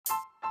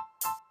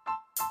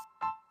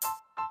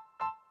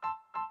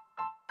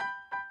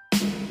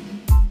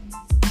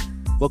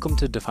Welcome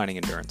to Defining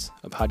Endurance,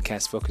 a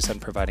podcast focused on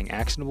providing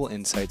actionable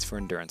insights for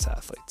endurance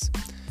athletes.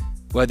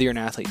 Whether you're an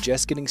athlete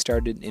just getting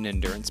started in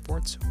endurance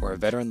sports or a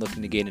veteran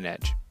looking to gain an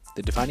edge,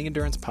 the Defining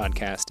Endurance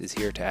podcast is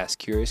here to ask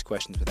curious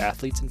questions with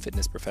athletes and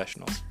fitness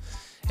professionals,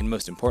 and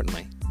most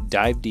importantly,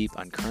 dive deep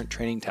on current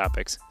training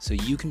topics so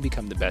you can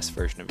become the best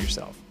version of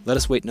yourself. Let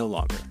us wait no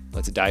longer.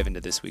 Let's dive into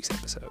this week's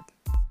episode.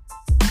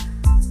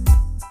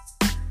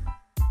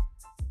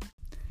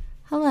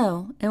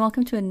 Hello, and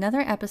welcome to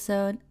another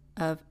episode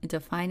of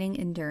Defining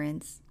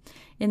Endurance.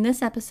 In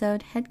this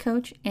episode, head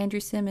coach Andrew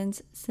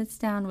Simmons sits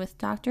down with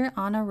Dr.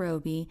 Anna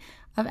Roby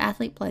of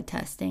Athlete Blood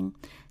Testing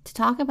to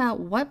talk about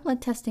what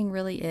blood testing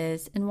really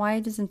is and why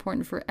it is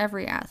important for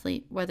every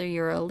athlete, whether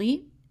you're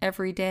elite,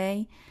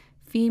 everyday,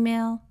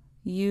 female,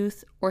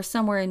 youth, or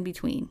somewhere in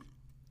between.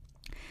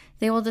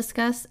 They will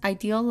discuss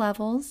ideal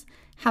levels,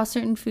 how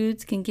certain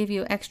foods can give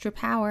you extra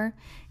power,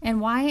 and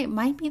why it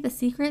might be the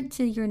secret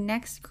to your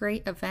next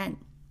great event.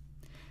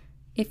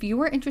 If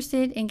you are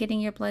interested in getting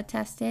your blood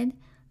tested,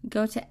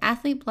 go to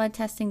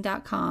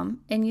athletebloodtesting.com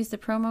and use the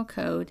promo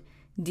code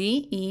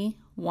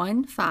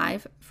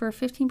DE15 for a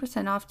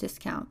 15% off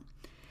discount.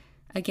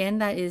 Again,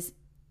 that is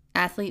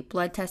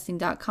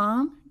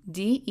athletebloodtesting.com,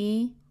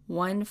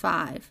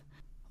 DE15.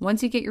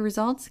 Once you get your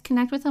results,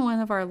 connect with one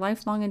of our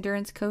lifelong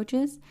endurance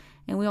coaches,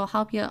 and we will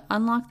help you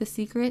unlock the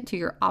secret to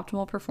your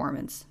optimal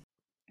performance.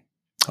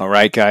 All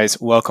right,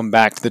 guys, welcome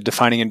back to the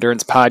Defining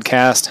Endurance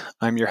podcast.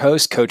 I'm your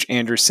host, Coach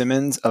Andrew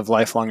Simmons of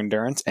Lifelong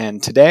Endurance,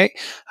 and today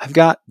I've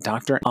got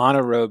Dr.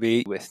 Anna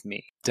Roby with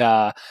me.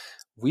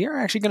 We are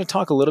actually going to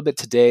talk a little bit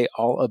today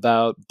all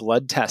about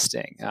blood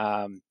testing.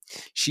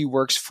 She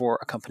works for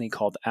a company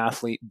called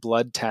Athlete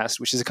Blood Test,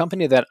 which is a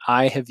company that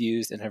I have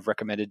used and have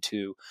recommended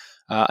to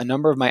a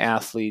number of my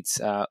athletes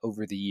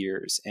over the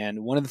years.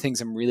 And one of the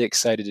things I'm really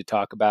excited to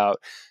talk about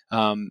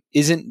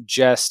isn't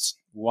just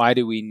why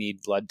do we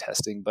need blood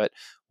testing, but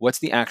what's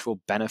the actual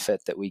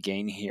benefit that we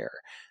gain here?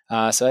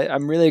 So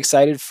I'm really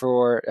excited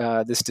for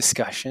this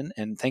discussion,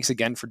 and thanks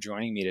again for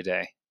joining me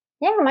today.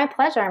 Yeah, my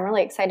pleasure. I'm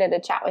really excited to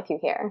chat with you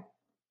here.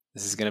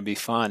 This is going to be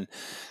fun.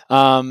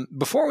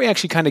 Before we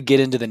actually kind of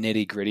get into the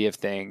nitty gritty of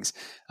things,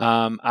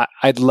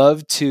 I'd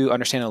love to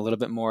understand a little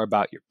bit more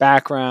about your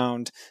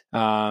background.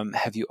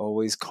 Have you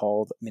always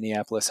called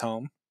Minneapolis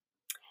home?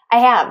 I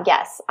have,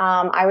 yes.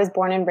 I was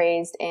born and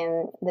raised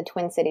in the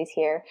Twin Cities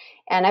here,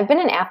 and I've been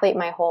an athlete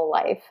my whole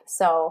life.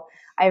 So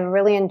I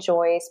really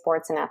enjoy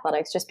sports and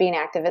athletics. Just being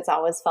active, it's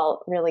always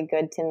felt really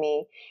good to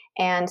me.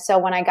 And so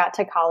when I got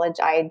to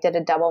college, I did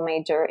a double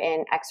major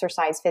in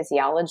exercise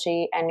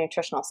physiology and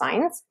nutritional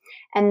science.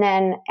 And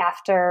then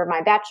after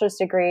my bachelor's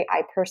degree,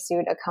 I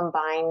pursued a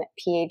combined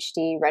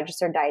PhD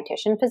registered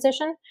dietitian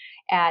position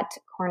at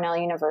Cornell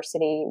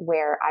University,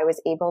 where I was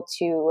able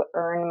to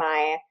earn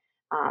my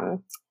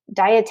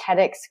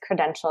dietetics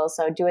credentials,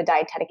 so do a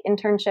dietetic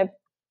internship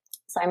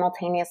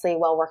simultaneously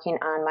while working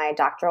on my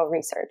doctoral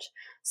research.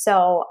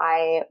 So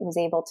I was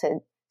able to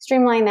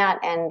streamline that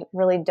and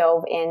really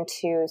dove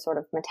into sort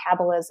of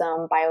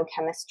metabolism,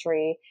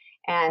 biochemistry,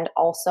 and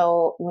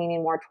also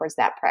leaning more towards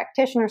that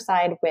practitioner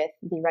side with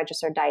the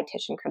registered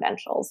dietitian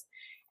credentials.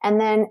 And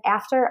then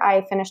after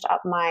I finished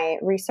up my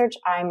research,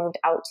 I moved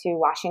out to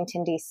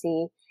Washington,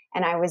 D.C.,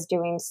 and I was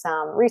doing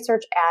some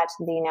research at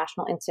the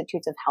National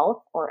Institutes of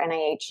Health, or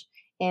NIH,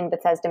 in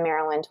Bethesda,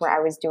 Maryland, where I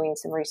was doing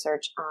some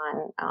research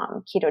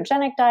on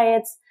ketogenic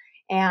diets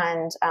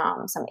and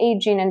some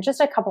aging and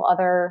just a couple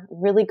other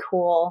really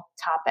cool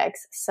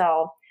topics.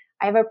 So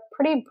I have a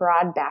pretty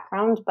broad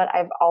background, but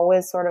I've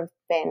always sort of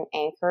been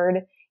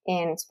anchored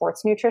in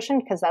sports nutrition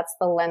because that's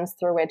the lens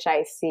through which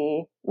I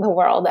see the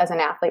world as an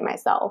athlete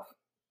myself.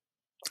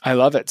 I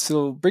love it.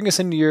 So bring us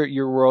into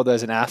your world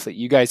as an athlete.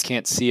 You guys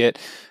can't see it,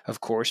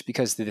 of course,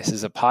 because this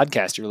is a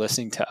podcast. You're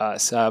listening to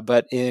us.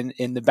 But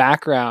in the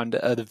background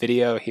of the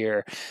video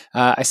here,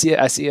 I see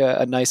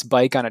a nice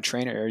bike on a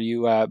trainer. Are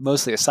you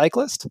mostly a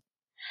cyclist?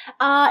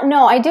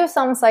 No, I do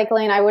some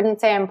cycling. I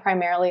wouldn't say I'm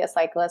primarily a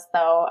cyclist,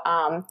 though.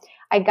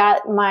 I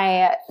got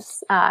my,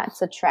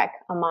 it's a Trek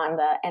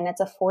Amanda, and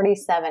it's a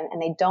 47, and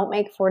they don't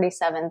make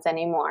 47s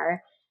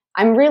anymore.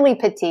 I'm really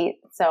petite,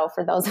 so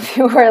for those of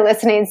you who are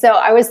listening, so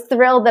I was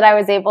thrilled that I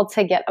was able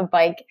to get a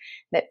bike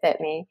that fit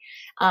me.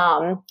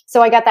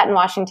 So I got that in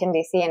Washington,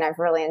 D.C., and I've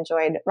really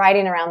enjoyed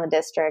riding around the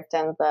district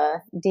and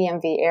the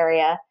DMV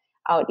area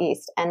out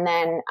east. And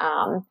then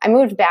I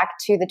moved back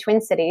to the Twin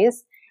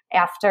Cities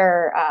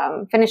after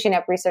finishing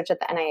up research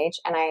at the NIH,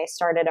 and I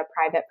started a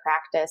private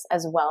practice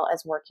as well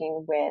as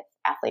working with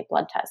Athlete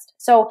Blood Test.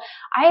 So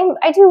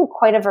I do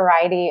quite a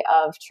variety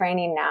of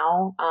training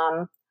now.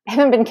 I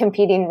haven't been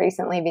competing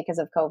recently because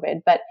of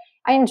COVID, but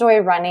I enjoy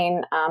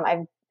running.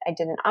 I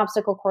did an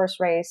obstacle course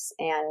race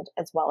and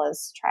as well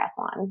as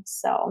triathlon.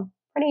 So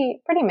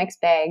pretty mixed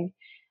bag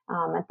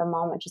at the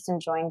moment, just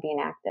enjoying being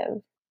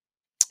active.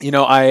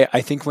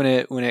 I think when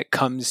it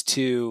comes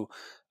to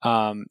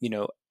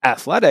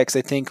athletics,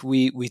 I think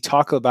we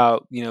talk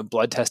about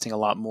blood testing a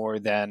lot more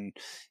than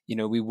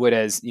we would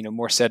as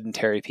more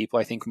sedentary people.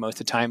 I think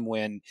most of the time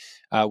when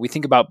we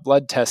think about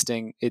blood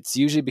testing, it's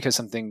usually because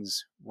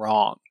something's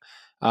wrong.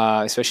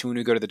 especially when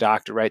we go to the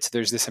doctor, right? So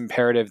there's this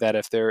imperative that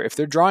if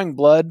they're drawing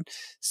blood,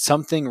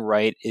 something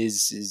right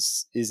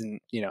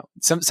isn't,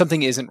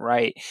 something isn't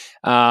right.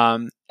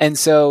 And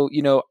so,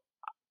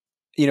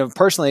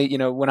 personally,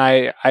 when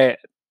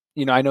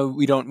I know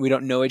we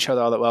don't know each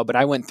other all that well, but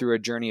I went through a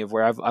journey of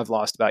where I've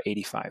lost about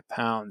 85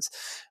 pounds.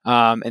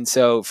 And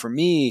so for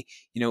me,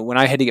 when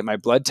I had to get my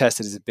blood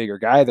tested as a bigger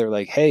guy, they're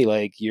like, hey,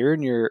 like you're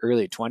in your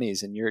early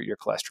 20s and your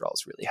cholesterol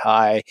is really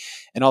high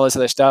and all this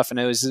other stuff. And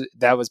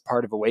that was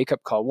part of a wake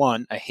up call.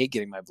 One, I hate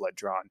getting my blood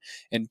drawn.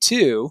 And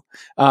two,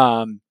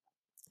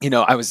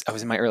 I was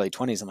in my early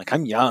 20s. I'm like,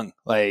 I'm young,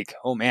 like,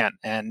 oh man.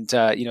 And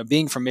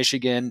being from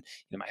Michigan,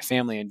 my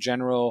family in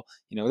general,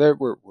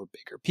 we're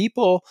bigger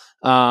people,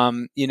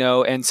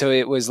 and so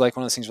it was like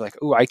one of those things where like,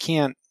 oh, I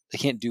can't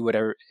do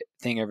whatever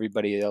thing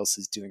everybody else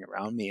is doing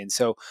around me. And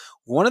so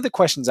one of the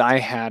questions I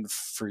had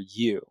for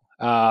you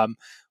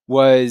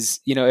was,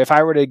 if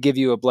I were to give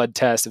you a blood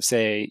test of,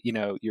 say,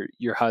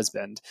 your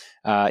husband,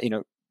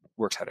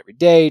 works out every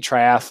day,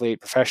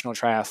 triathlete, professional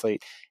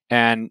triathlete,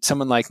 and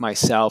someone like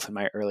myself in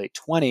my early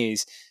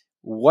 20s,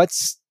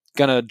 what's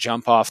going to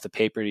jump off the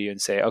paper to you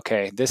and say,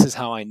 okay, this is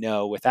how I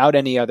know without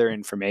any other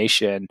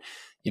information,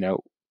 what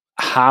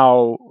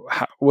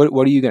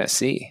are you going to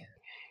see?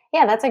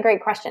 Yeah, that's a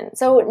great question.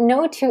 So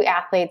no two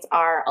athletes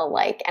are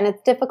alike, and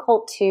it's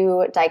difficult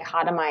to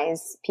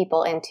dichotomize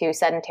people into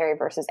sedentary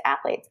versus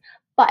athletes.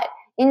 But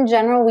in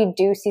general, we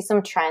do see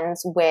some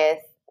trends with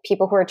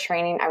people who are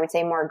training, I would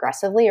say, more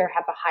aggressively or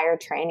have a higher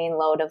training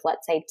load of,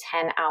 let's say,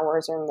 10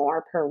 hours or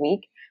more per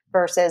week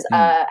versus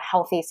a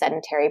healthy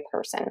sedentary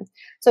person.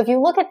 So if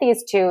you look at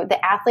these two, the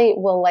athlete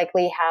will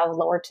likely have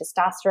lower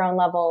testosterone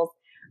levels,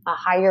 a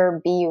higher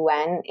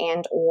BUN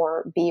and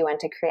or BUN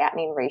to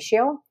creatinine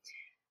ratio.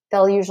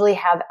 They'll usually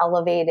have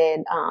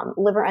elevated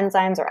liver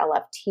enzymes or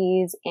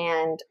LFTs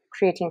and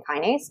creatine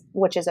kinase,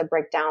 which is a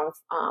breakdown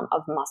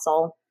of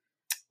muscle.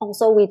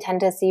 Also, we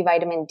tend to see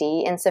vitamin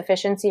D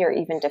insufficiency or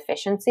even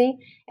deficiency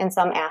in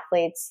some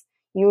athletes,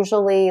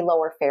 usually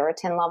lower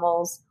ferritin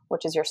levels,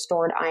 which is your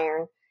stored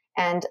iron.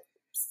 And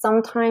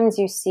sometimes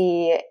you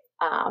see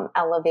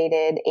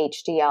elevated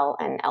HDL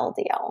and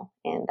LDL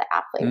in the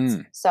athletes.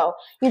 So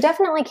you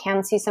definitely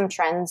can see some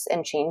trends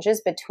and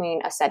changes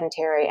between a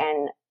sedentary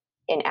and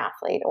an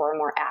athlete or a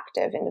more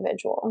active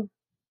individual.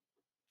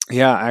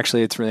 Yeah,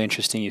 actually, it's really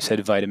interesting you said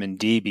vitamin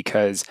D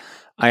because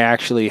I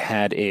actually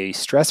had a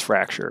stress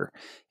fracture.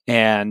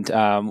 And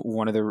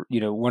one of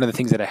the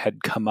things that I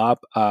had come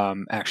up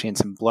actually in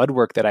some blood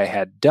work that I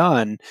had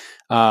done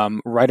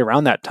right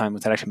around that time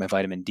was that actually my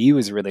vitamin D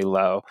was really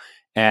low.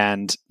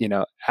 And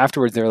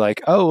afterwards they're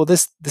like, oh, well,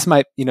 this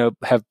might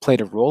have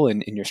played a role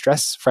in your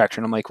stress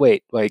fracture. And I'm like,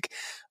 wait, like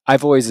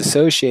I've always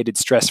associated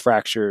stress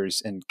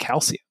fractures and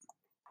calcium,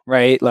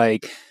 right?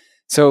 Like,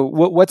 so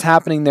what's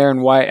happening there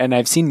and why? And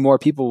I've seen more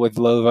people with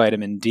low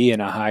vitamin D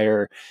and a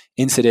higher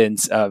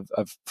incidence of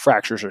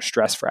fractures or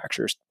stress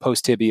fractures,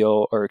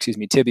 tibial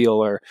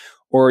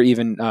or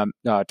even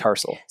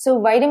tarsal.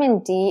 So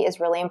vitamin D is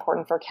really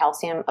important for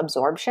calcium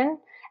absorption.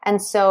 And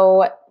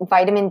so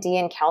vitamin D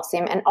and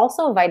calcium and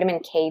also vitamin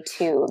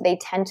K2, they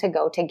tend to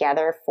go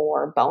together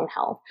for bone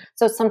health.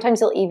 So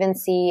sometimes you'll even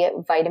see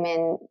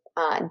vitamin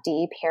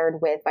D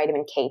paired with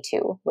vitamin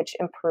K2, which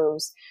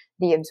improves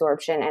the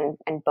absorption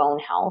and bone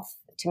health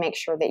to make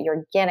sure that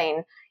you're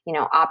getting,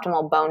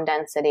 optimal bone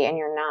density and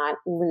you're not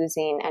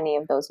losing any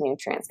of those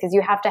nutrients. Because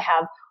you have to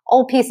have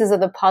all pieces of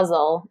the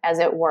puzzle, as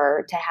it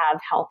were, to have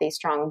healthy,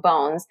 strong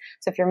bones.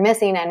 So if you're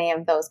missing any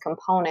of those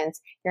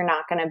components, you're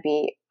not going to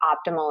be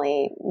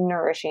optimally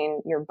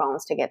nourishing your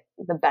bones to get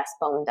the best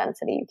bone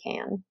density you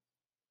can.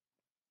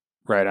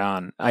 Right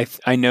on.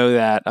 I know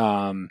that,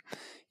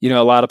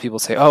 a lot of people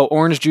say, oh,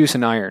 orange juice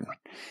and iron.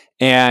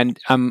 And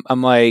I'm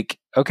like,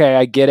 okay,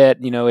 I get it.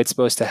 It's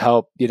supposed to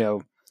help,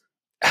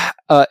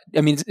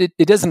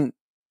 it doesn't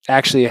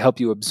actually help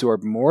you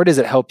absorb more. Does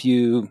it help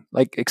you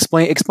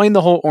explain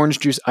the whole orange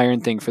juice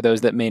iron thing for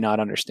those that may not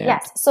understand?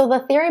 Yes. So the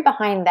theory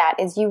behind that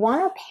is you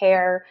want to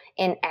pair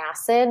an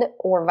acid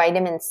or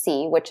vitamin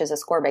C, which is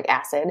ascorbic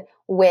acid,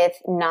 with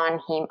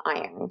non-heme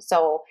iron.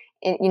 So,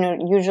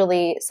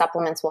 usually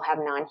supplements will have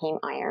non-heme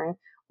iron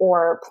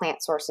or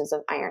plant sources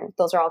of iron.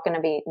 Those are all going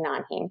to be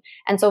non-heme.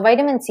 And so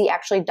vitamin C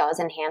actually does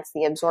enhance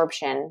the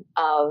absorption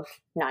of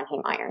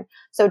non-heme iron.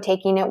 So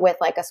taking it with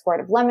like a squirt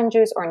of lemon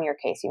juice, or in your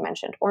case, you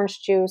mentioned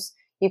orange juice,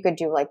 you could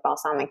do like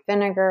balsamic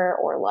vinegar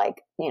or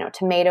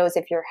tomatoes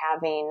if you're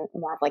having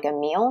more of like a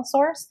meal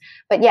source.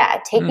 But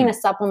yeah, taking a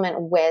supplement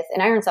with an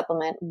iron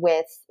supplement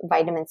with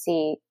vitamin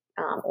C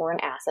or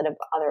an acid of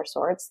other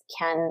sorts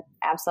can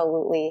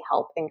absolutely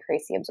help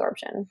increase the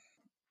absorption.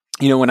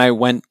 When I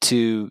went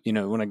to,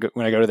 when I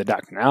go to the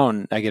doctor now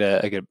and I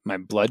get my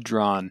blood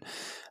drawn,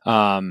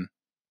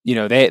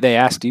 they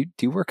ask, do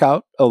you work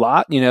out a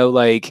lot,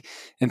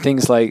 and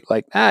things like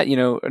that,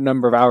 a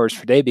number of hours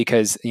per day,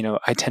 because,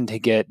 I tend to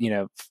get,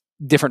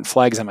 different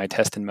flags on my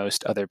test than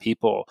most other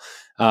people.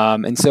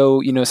 And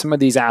so, some of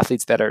these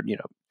athletes that are,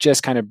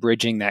 just kind of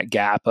bridging that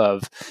gap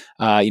of,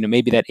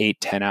 maybe that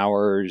 8-10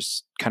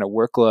 hours kind of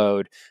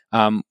workload.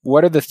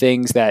 What are the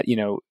things that,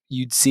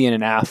 you'd see in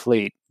an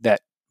athlete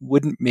that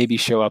wouldn't maybe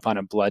show up on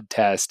a blood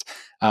test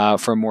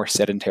for a more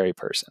sedentary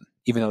person,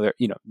 even though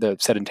the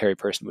sedentary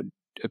person would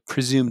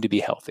presume to be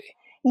healthy?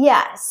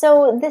 Yeah,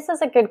 so this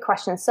is a good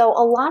question. So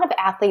a lot of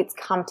athletes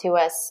come to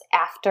us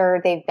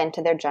after they've been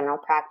to their general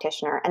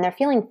practitioner and they're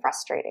feeling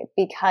frustrated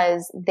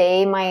because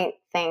they might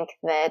think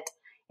that,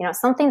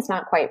 something's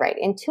not quite right.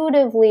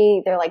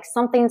 Intuitively, they're like,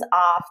 something's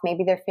off.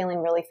 Maybe they're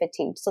feeling really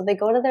fatigued. So they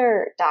go to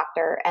their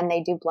doctor and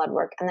they do blood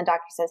work and the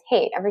doctor says,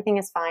 hey, everything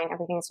is fine.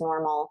 Everything's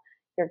normal.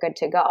 You're good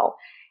to go.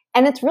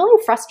 And it's really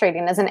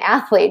frustrating as an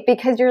athlete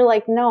because you're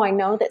like, no, I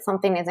know that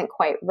something isn't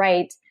quite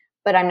right,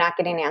 but I'm not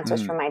getting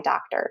answers from my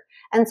doctor.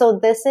 And so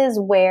this is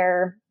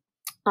where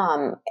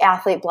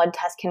athlete blood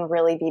tests can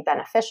really be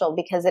beneficial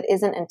because it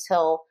isn't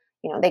until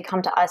they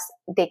come to us,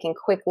 they can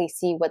quickly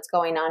see what's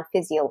going on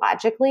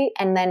physiologically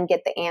and then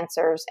get the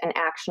answers and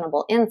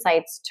actionable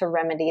insights to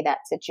remedy that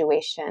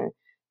situation,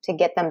 to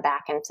get them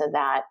back into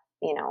that,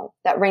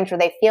 that range where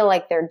they feel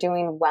like they're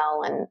doing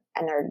well and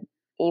they're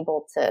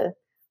able to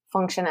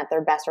function at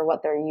their best or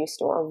what they're used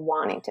to or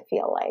wanting to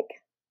feel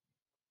like.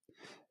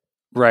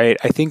 Right.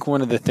 I think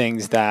one of the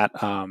things that,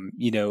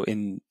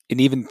 in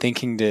even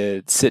thinking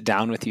to sit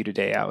down with you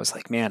today, I was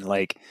like, man,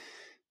 like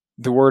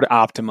the word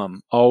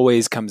optimum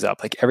always comes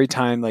up. Like every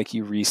time like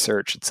you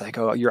research, it's like,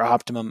 oh, your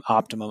optimum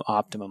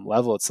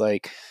level. It's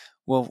like,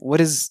 well,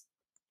 what is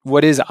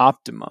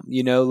optimum?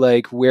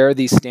 Like where are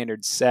these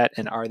standards set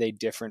and are they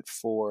different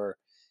for,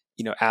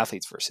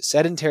 athletes versus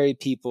sedentary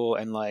people?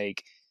 And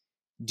like,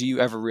 do you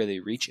ever really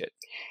reach it?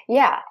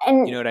 Yeah.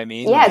 And you know what I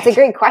mean? Yeah, it's a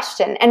great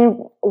question. And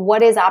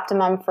what is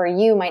optimum for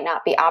you might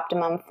not be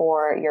optimum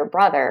for your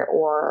brother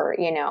or,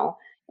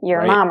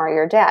 your mom or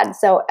your dad.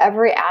 So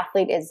every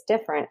athlete is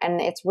different.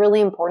 And it's really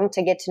important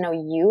to get to know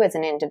you as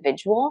an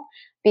individual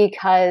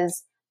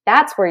because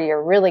that's where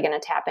you're really going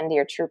to tap into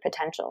your true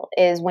potential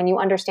is when you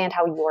understand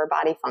how your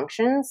body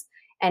functions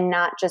and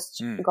not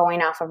just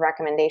going off of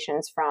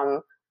recommendations from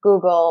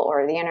Google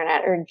or the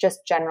internet or just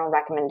general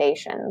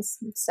recommendations.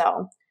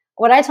 So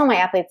what I tell my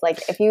athletes, like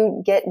if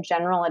you get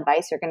general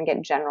advice, you're going to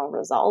get general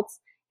results.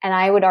 And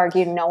I would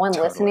argue no one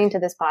listening to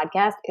this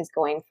podcast is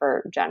going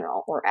for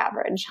general or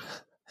average.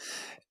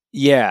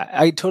 Yeah,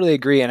 I totally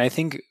agree. And I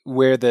think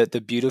where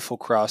the beautiful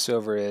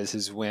crossover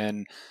is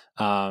when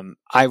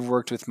I've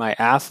worked with my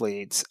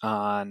athletes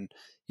on,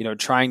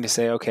 trying to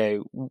say, okay,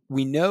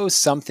 we know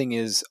something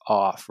is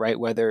off, right?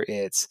 Whether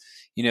it's,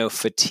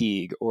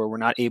 fatigue or we're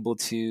not able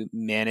to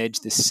manage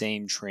the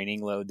same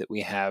training load that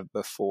we have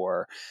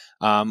before.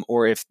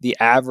 Or if the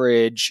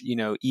average,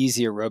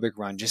 easy aerobic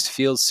run just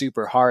feels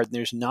super hard, and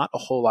there's not a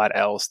whole lot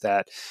else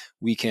that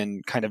we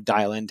can kind of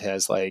dial into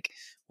as like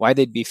why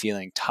they'd be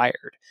feeling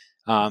tired.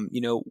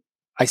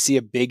 I see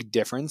a big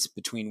difference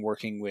between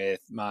working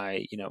with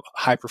my,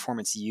 high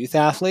performance youth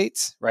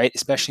athletes, right?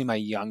 Especially my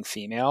young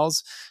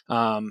females.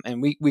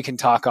 And we can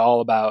talk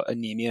all about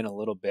anemia in a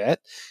little bit.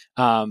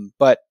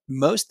 But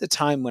most of the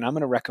time when I'm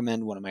going to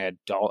recommend one of my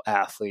adult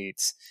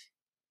athletes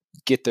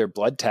get their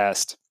blood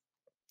test,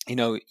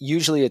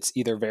 usually it's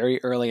either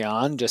very early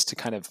on just to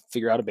kind of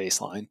figure out a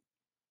baseline.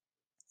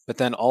 But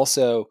then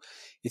also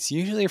it's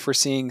usually if we're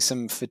seeing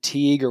some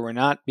fatigue or we're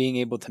not being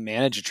able to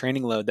manage a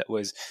training load that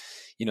was,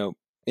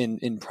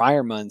 in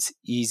prior months,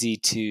 easy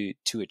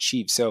to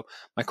achieve. So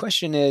my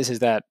question is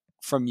that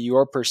from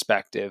your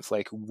perspective,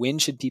 like when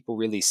should people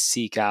really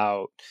seek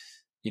out,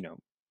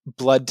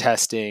 blood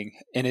testing?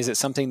 And is it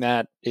something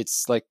that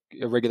it's like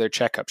a regular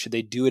checkup? Should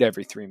they do it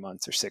every 3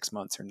 months or 6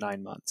 months or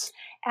 9 months?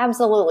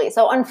 Absolutely.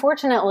 So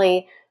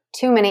unfortunately,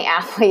 too many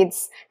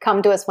athletes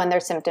come to us when they're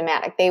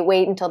symptomatic. They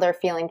wait until they're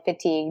feeling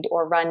fatigued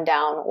or run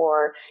down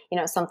or,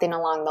 something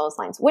along those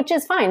lines, which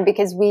is fine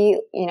because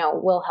we,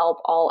 will help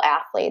all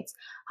athletes.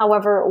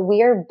 However,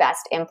 we are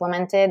best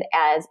implemented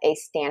as a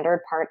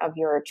standard part of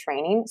your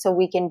training. So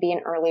we can be an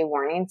early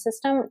warning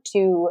system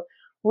to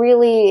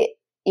really,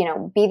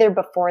 be there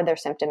before they're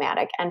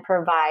symptomatic and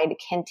provide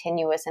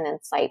continuous and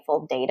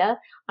insightful data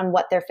on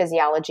what their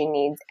physiology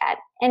needs at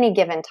any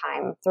given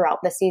time throughout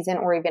the season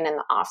or even in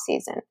the off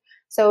season.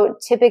 So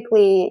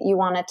typically you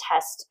want to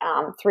test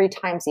 3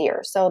 times a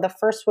year. So the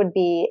first would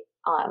be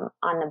on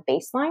the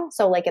baseline.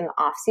 So like in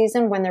the off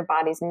season when their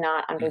body's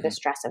not under the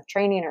stress of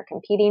training or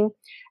competing.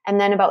 And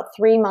then about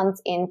 3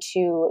 months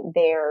into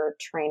their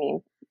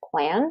training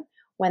plan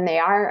when they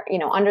are,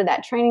 under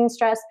that training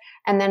stress,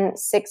 and then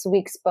 6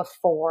 weeks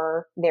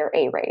before their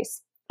A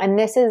race. And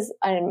this is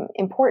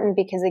important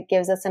because it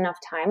gives us enough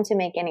time to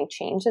make any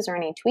changes or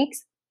any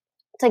tweaks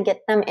to get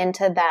them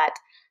into that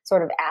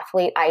sort of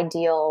athlete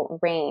ideal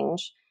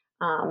range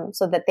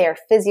so that they're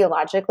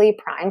physiologically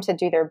primed to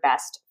do their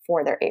best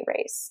for their A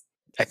race.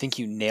 I think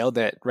you nailed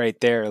it right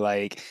there.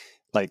 Like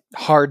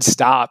hard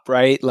stop,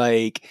 right?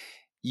 Like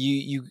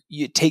you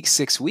take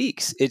 6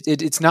 weeks.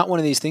 It's not one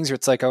of these things where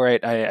it's like, all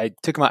right, I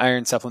took my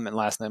iron supplement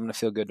last night, I'm going to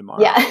feel good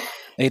tomorrow. Yeah.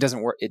 And it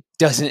doesn't work.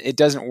 It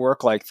doesn't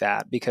work like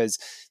that because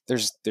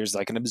there's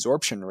like an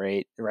absorption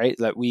rate, right?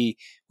 That we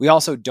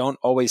also don't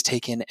always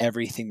take in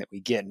everything that we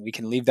get, and we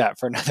can leave that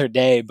for another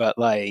day. But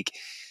like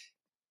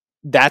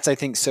that's, I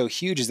think, so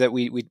huge, is that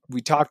we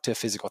talk to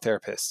physical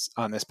therapists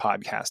on this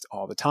podcast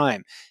all the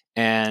time.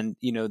 And,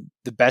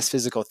 the best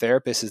physical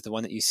therapist is the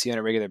one that you see on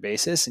a regular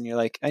basis. And you're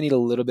like, I need a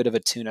little bit of a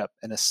tune up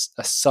and a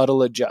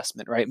subtle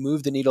adjustment, right?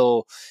 Move the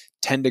needle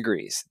 10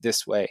 degrees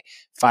this way,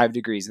 5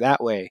 degrees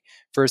that way,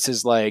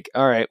 versus like,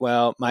 all right,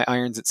 well, my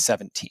iron's at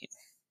 17.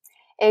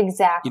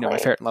 Exactly. My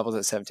ferritin level's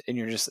at 17. And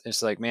you're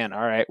just like, man,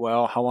 all right,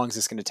 well, how long is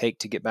this going to take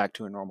to get back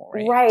to a normal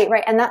range?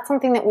 Right. And that's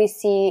something that we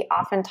see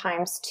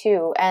oftentimes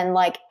too. And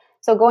like,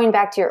 so going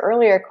back to your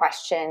earlier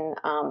question,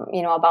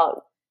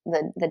 about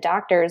the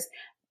doctors,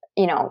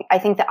 I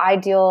think the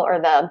ideal or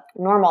the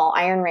normal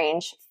iron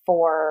range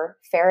for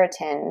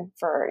ferritin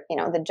for,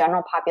 the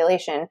general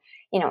population,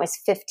 is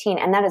 15.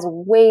 And that is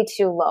way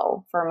too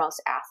low for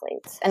most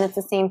athletes. And it's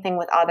the same thing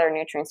with other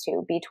nutrients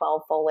too,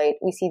 B12, folate.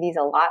 We see these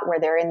a lot where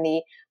they're in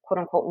the quote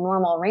unquote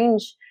normal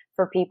range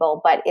for people,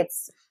 but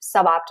it's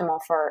suboptimal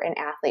for an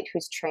athlete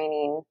who's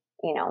training,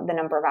 the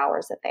number of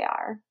hours that they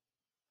are.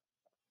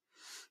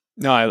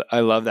 No, I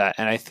love that.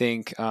 And I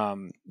think,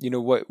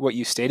 what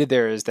you stated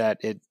there is that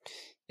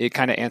it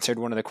kind of answered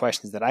one of the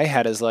questions that I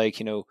had, is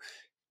like,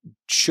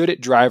 should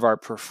it drive our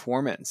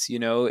performance,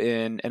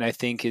 and I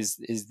think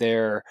is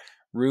there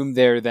room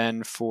there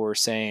then for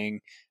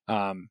saying,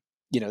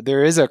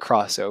 there is a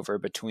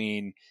crossover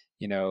between,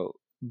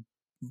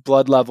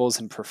 blood levels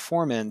and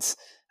performance,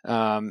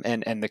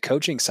 and the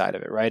coaching side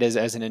of it, right?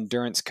 As an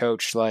endurance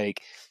coach,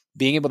 like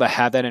being able to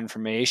have that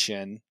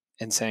information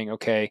and saying,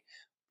 okay,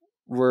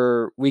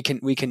 we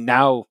can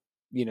now,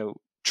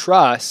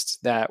 trust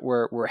that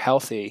we're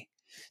healthy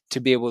to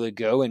be able to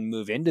go and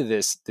move into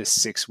this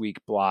 6-week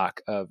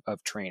block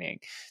of training.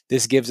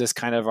 This gives us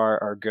kind of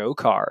our go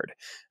card.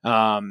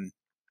 And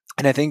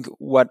I think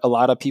what a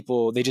lot of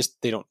people, they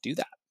don't do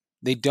that.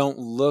 They don't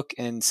look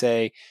and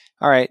say,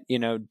 all right,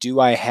 do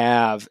I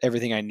have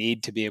everything I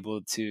need to be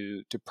able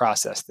to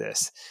process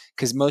this?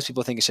 Because most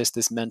people think it's just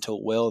this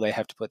mental will they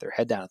have to put their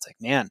head down. It's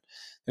like, man,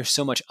 there's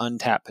so much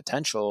untapped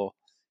potential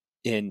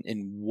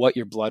in what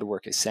your blood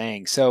work is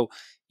saying. So,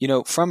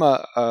 from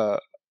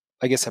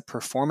I guess a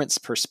performance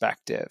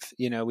perspective,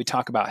 we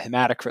talk about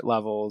hematocrit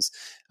levels.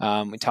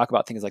 We talk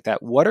about things like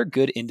that. What are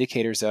good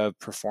indicators of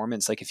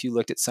performance? Like if you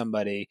looked at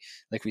somebody,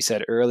 like we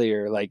said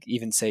earlier, like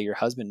even say your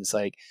husband is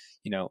like,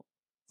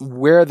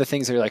 where are the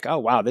things that are like, oh,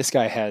 wow, this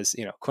guy has,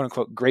 quote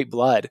unquote, great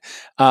blood.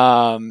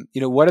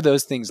 What do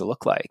those things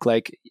look like?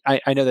 Like,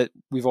 I know that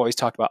we've always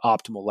talked about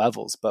optimal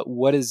levels, but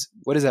what does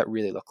that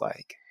really look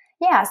like?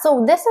 Yeah,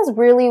 so this is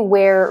really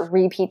where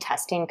repeat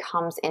testing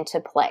comes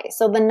into play.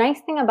 So the nice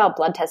thing about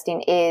blood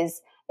testing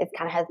is it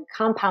kind of has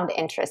compound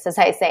interest, as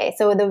I say.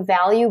 So the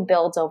value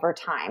builds over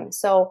time.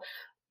 So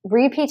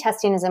repeat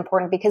testing is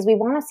important because we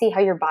want to see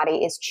how your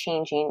body is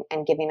changing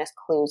and giving us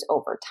clues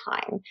over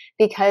time.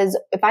 Because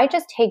if I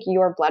just take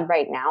your blood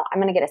right now,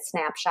 I'm going to get a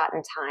snapshot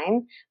in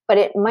time, but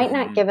it might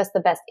not give us the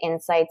best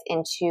insights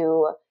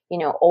into,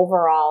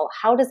 overall,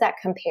 how does that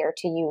compare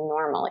to you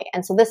normally?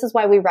 And so this is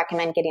why we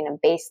recommend getting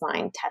a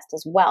baseline test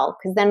as well.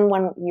 Because then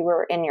when you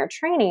were in your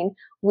training,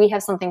 we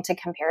have something to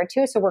compare it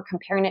to. So we're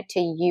comparing it to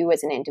you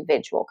as an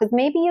individual. Because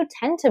maybe you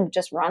tend to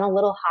just run a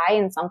little high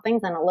in some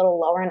things and a little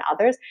lower in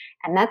others.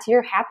 And that's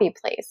your happy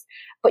place.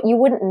 But you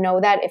wouldn't know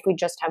that if we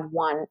just have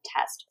one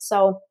test.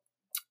 So,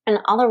 and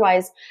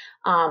otherwise,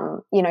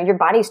 your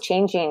body's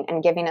changing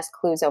and giving us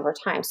clues over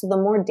time. So the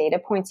more data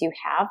points you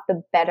have,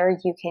 the better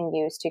you can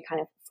use to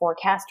kind of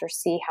forecast or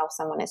see how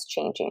someone is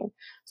changing.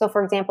 So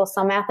for example,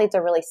 some athletes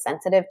are really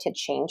sensitive to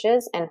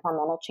changes, and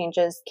hormonal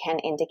changes can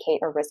indicate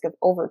a risk of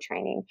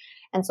overtraining.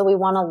 And so we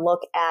want to look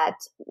at,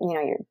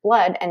 your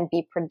blood and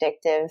be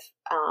predictive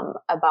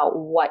about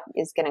what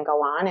is going to go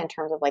on in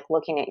terms of like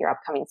looking at your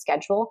upcoming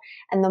schedule.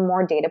 And the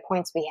more data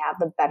points we have,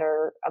 the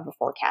better of a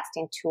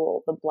forecasting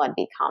tool the blood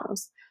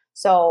becomes.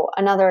 So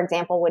another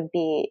example would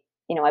be,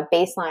 a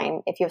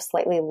baseline, if you have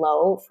slightly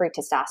low free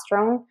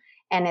testosterone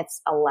and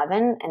it's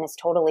 11 and it's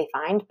totally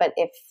fine. But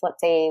if,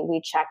 let's say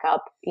we check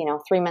up,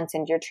 3 months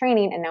into your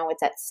training and now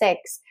it's at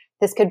 6,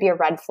 this could be a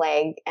red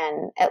flag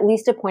and at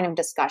least a point of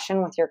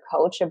discussion with your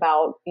coach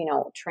about,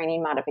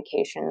 training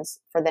modifications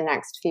for the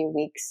next few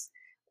weeks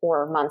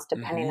or months,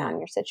 depending on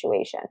your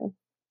situation.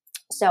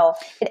 So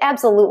it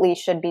absolutely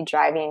should be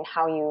driving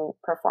how you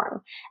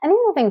perform. And the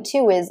other thing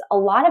too is a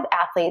lot of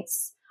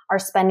athletes are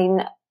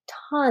spending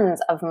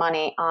tons of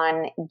money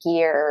on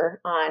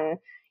gear, on,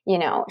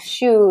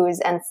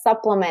 shoes and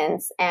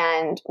supplements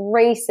and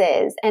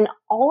races. And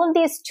all of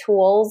these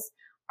tools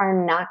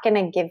are not going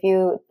to give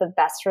you the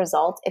best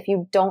results if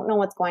you don't know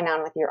what's going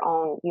on with your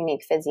own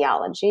unique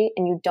physiology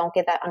and you don't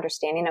get that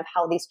understanding of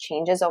how these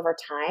changes over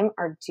time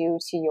are due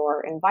to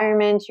your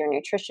environment, your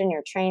nutrition,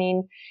 your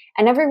training,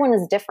 and everyone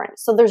is different.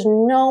 So there's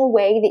no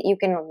way that you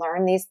can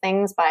learn these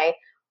things by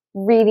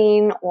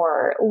reading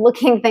or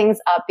looking things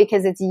up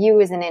because it's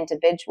you as an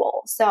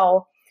individual.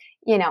 So,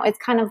 it's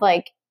kind of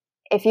like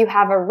if you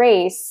have a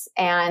race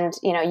and,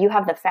 you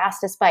have the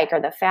fastest bike or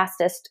the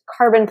fastest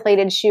carbon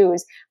plated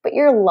shoes, but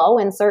you're low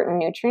in certain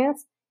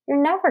nutrients,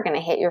 you're never going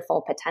to hit your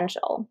full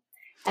potential.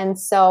 And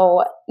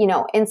so,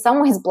 in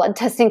some ways, blood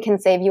testing can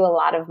save you a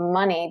lot of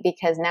money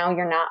because now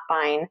you're not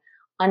buying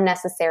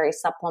unnecessary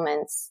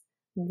supplements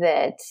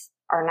that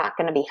are not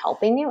going to be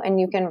helping you. And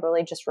you can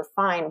really just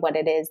refine what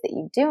it is that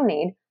you do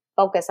need,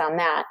 focus on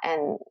that,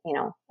 and,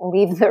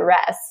 leave the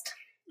rest.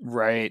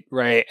 Right,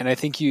 right. And I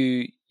think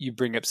you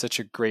bring up such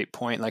a great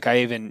point. Like I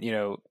even,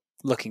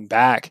 looking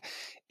back,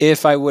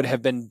 if I would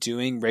have been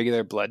doing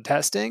regular blood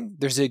testing,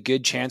 there's a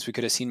good chance we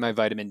could have seen my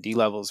vitamin D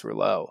levels were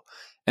low.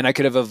 And I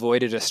could have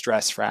avoided a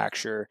stress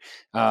fracture.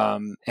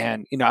 And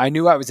I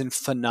knew I was in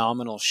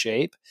phenomenal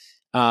shape.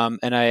 And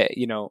I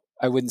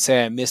wouldn't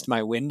say I missed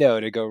my window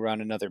to go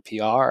run another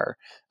PR.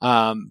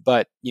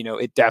 But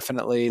it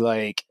definitely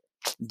like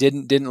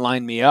didn't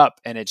line me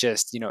up. And it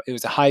just, it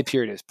was a high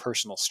period of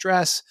personal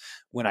stress.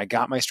 When I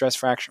got my stress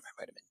fracture,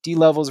 my vitamin D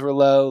levels were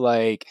low.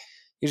 Like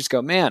you just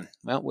go, man,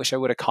 well, wish I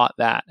would have caught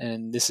that.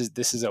 And this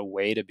is a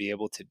way to be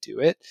able to do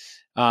it.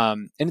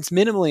 And it's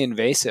minimally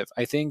invasive.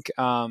 I think,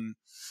 and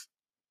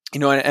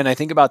I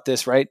think about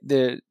this, right?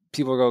 The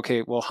people go,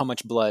 okay, well, how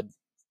much blood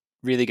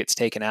really gets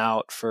taken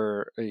out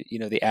for,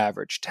 the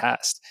average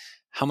test?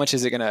 How much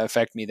is it going to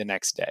affect me the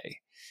next day?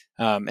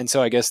 And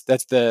so I guess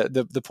that's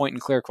the point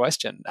and clear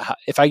question.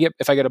 If I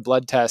get a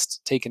blood test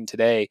taken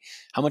today,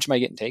 how much am I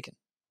getting taken?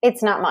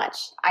 It's not much.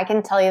 I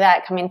can tell you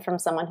that coming from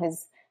someone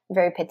who's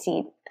very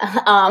petite.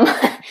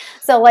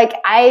 So like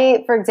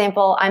for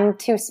example, I'm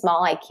too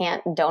small. I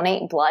can't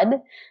donate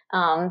blood.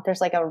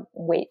 There's like a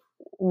weight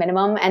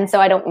minimum. And so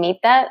I don't meet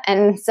that.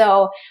 And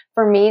so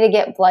for me to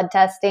get blood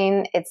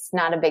testing, it's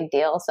not a big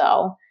deal.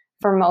 So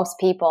for most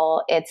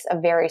people, it's a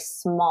very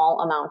small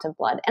amount of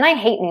blood. And I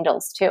hate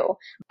needles too,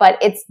 but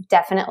it's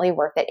definitely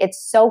worth it.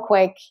 It's so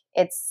quick.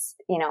 It's,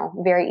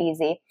 very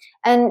easy.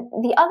 And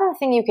the other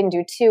thing you can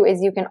do too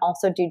is you can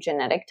also do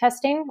genetic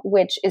testing,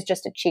 which is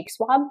just a cheek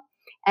swab.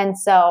 And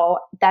so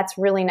that's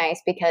really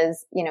nice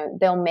because,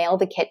 they'll mail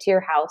the kit to your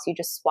house. You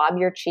just swab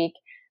your cheek,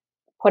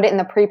 put it in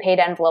the prepaid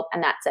envelope,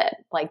 and that's it.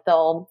 Like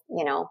they'll,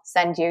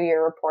 send you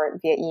your report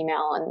via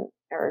email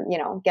or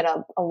get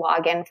a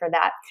login for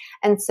that.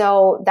 And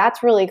so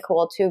that's really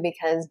cool too,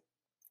 because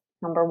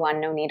number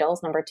one, no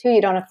needles. Number two,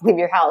 you don't have to leave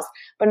your house.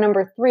 But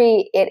number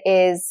three, it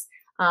is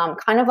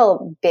kind of a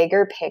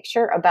bigger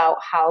picture about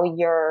how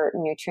your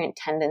nutrient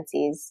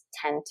tendencies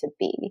tend to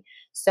be.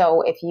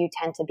 So if you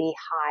tend to be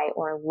high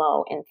or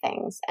low in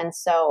things. And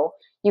so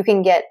you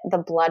can get the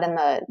blood and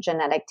the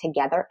genetic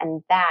together.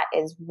 And that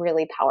is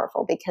really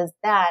powerful because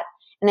that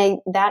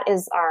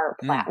is our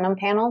platinum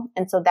panel.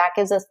 And so that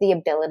gives us the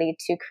ability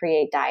to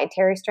create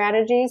dietary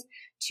strategies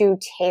to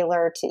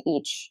tailor to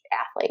each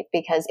athlete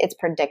because it's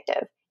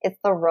predictive. It's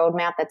the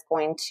roadmap that's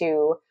going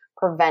to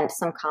prevent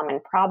some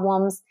common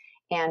problems.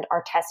 And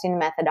our testing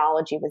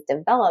methodology was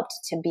developed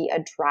to be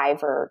a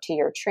driver to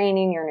your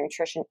training, your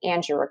nutrition,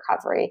 and your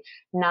recovery,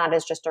 not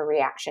as just a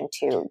reaction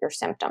to your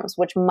symptoms,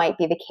 which might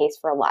be the case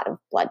for a lot of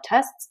blood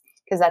tests,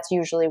 because that's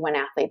usually when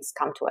athletes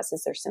come to us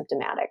as they're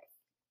symptomatic.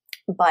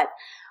 But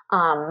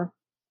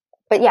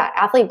yeah,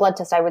 athlete blood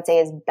test, I would say,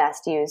 is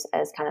best used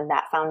as kind of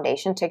that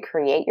foundation to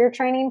create your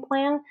training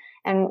plan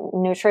and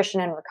nutrition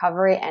and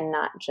recovery, and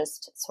not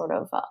just sort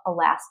of a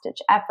last-ditch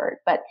effort.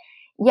 But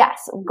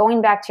yes,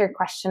 going back to your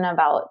question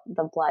about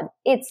the blood,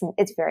 it's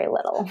very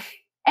little.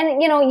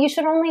 And, you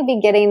should only be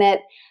getting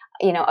it,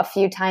 a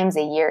few times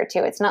a year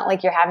too. It's not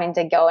like you're having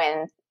to go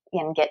in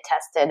and get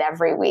tested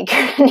every week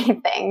or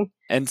anything.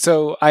 And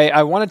so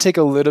I want to take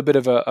a little bit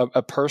of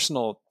a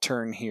personal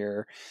turn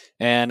here.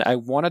 And I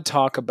want to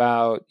talk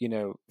about,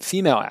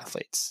 female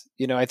athletes.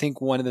 I think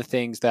one of the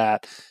things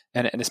that,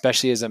 and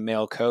especially as a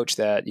male coach,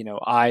 that,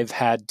 I've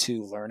had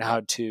to learn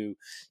how to,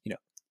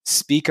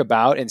 speak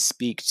about and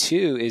speak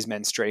to is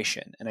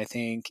menstruation. And I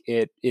think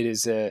it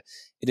is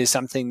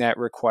something that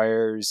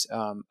requires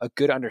a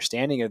good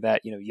understanding of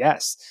that.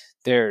 Yes,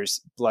 there's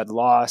blood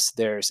loss,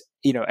 there's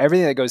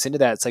everything that goes into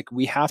that. It's like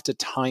we have to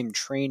time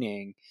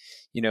training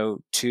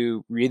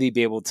to really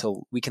be able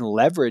to, we can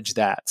leverage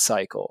that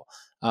cycle.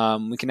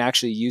 We can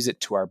actually use it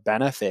to our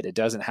benefit. It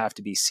doesn't have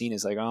to be seen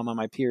as like, oh, I'm on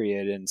my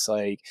period and it's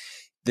like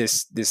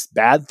this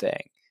bad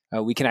thing.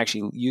 We can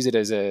actually use it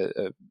as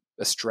a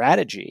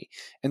strategy.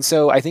 And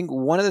so I think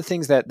one of the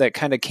things that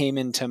kind of came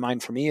into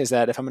mind for me is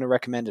that if I'm going to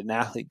recommend an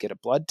athlete get a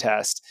blood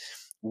test,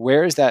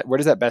 where does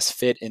that best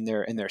fit in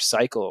their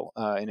cycle,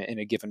 in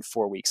a given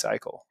 4-week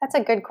cycle? That's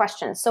a good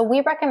question. So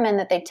we recommend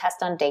that they test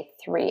on day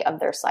 3 of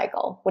their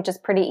cycle, which is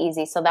pretty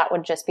easy. So that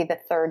would just be the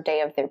 3rd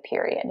day of their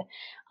period.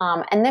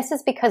 And this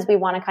is because we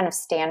want to kind of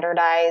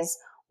standardize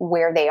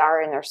where they are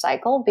in their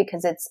cycle,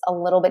 because it's a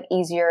little bit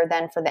easier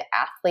then for the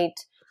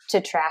athlete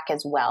to track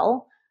as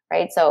well.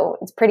 Right. So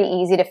it's pretty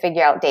easy to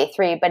figure out day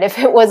 3, but if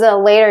it was a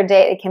later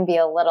date, it can be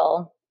a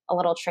little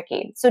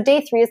tricky. So day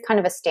 3 is kind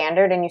of a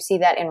standard, and you see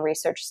that in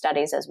research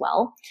studies as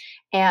well.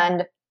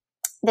 And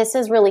this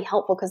is really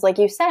helpful because, like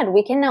you said,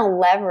 we can now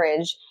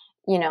leverage,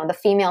 the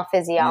female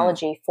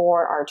physiology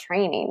for our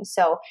training.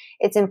 So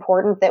it's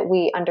important that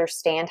we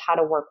understand how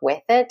to work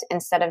with it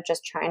instead of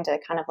just trying to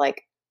kind of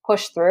like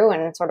push through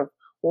and sort of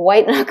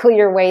white knuckle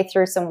your way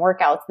through some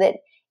workouts that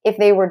if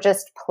they were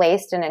just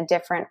placed in a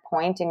different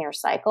point in your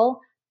cycle,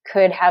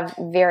 could have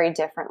very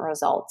different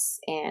results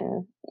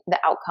in the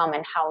outcome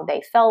and how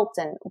they felt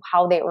and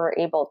how they were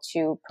able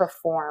to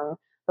perform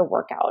the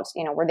workout.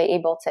 Were they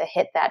able to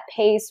hit that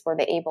pace? Were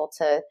they able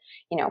to,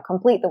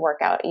 complete the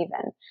workout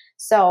even?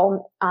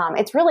 So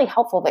it's really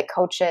helpful that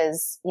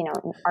coaches,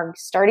 are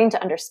starting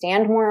to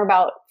understand more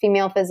about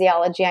female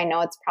physiology. I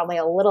know it's probably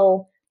a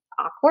little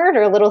awkward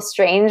or a little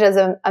strange as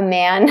a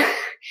man,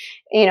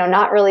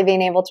 not really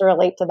being able to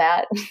relate to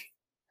that.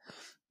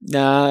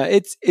 Nah,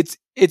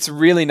 it's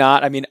really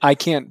not. I mean, I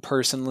can't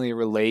personally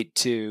relate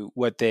to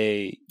what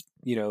they,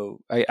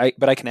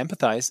 but I can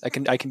empathize.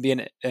 I can be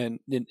an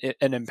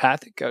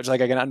empathic coach.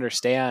 Like I can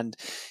understand,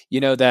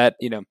 that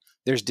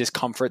there's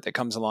discomfort that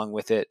comes along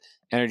with it,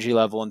 energy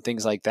level and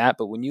things like that.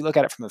 But when you look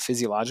at it from a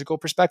physiological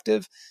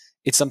perspective,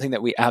 it's something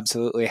that we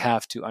absolutely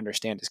have to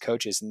understand as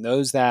coaches. And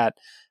those that,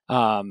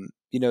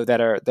 that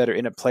are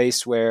in a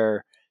place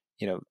where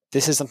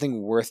this is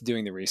something worth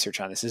doing the research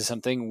on. This is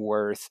something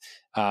worth,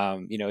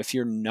 if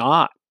you're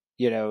not,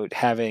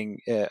 having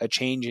a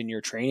change in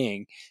your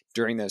training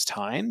during those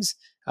times,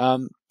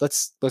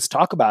 let's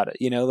talk about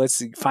it.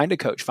 Let's find a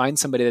coach, find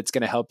somebody that's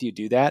going to help you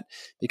do that.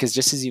 Because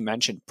just as you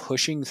mentioned,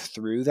 pushing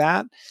through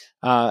that,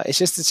 it's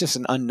just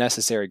an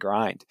unnecessary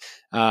grind,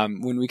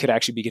 when we could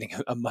actually be getting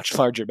a much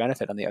larger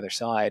benefit on the other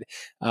side,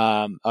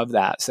 of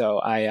that. So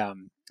I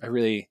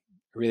really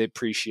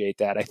appreciate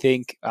that. I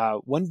think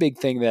one big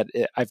thing that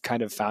I've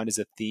kind of found as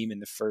a theme in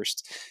the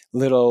first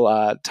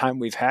little time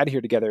we've had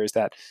here together is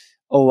that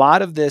a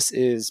lot of this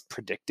is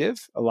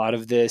predictive. A lot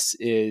of this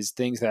is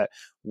things that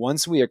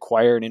once we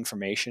acquire an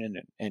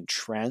information and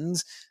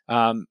trends,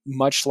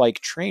 much like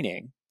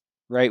training,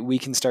 right? We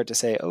can start to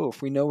say, oh,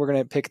 if we know we're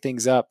going to pick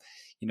things up,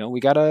 we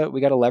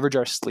gotta leverage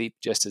our sleep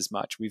just as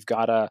much.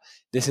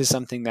 This is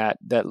something that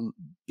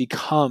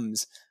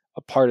becomes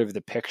a part of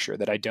the picture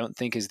that I don't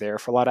think is there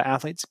for a lot of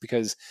athletes,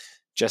 because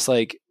just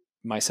like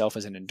myself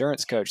as an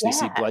endurance coach, they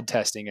see blood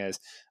testing as,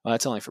 well,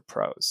 that's only for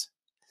pros.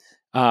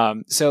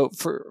 So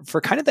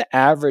for kind of the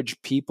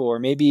average people, or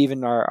maybe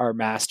even our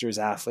masters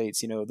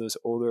athletes, those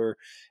older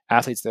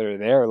athletes that are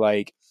there,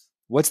 like,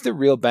 what's the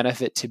real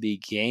benefit to be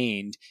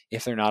gained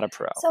if they're not a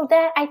pro? So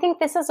I think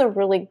this is a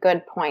really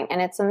good point,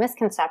 and it's a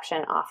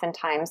misconception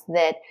oftentimes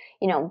that,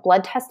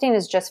 blood testing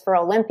is just for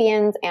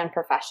Olympians and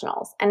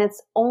professionals. And it's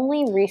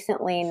only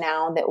recently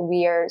now that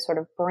we are sort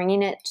of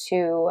bringing it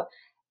to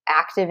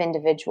active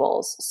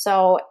individuals.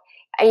 So,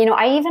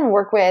 I even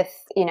work with,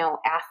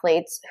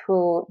 athletes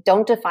who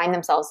don't define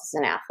themselves as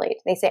an athlete.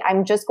 They say,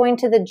 I'm just going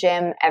to the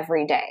gym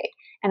every day.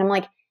 And I'm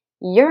like,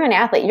 you're an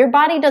athlete. Your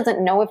body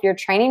doesn't know if you're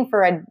training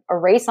for a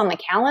race on the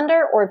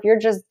calendar or if you're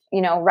just,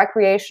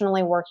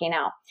 recreationally working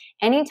out.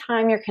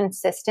 Anytime you're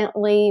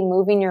consistently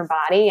moving your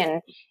body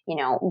and,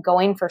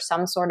 going for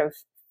some sort of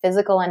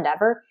physical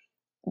endeavor,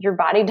 your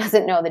body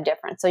doesn't know the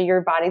difference. So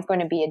your body's going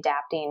to be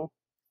adapting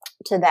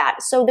to that.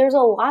 So there's a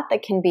lot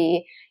that can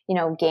be,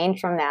 gained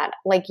from that.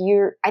 Like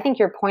I think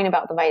your point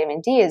about the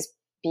vitamin D is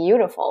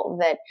beautiful,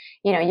 that,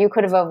 you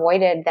could have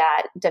avoided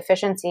that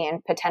deficiency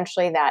and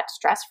potentially that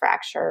stress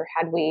fracture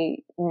had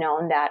we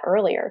known that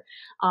earlier.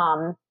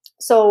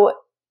 So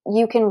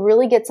you can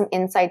really get some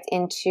insights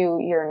into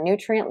your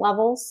nutrient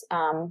levels.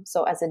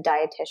 So as a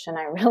dietitian,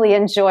 I really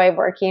enjoy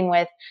working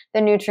with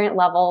the nutrient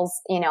levels,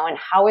 and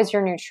how is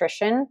your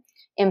nutrition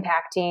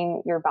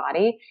impacting your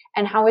body,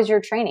 and how is your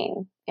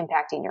training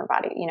impacting your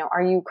body?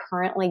 Are you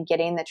currently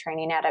getting the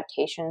training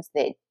adaptations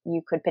that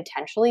you could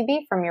potentially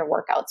be from your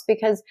workouts?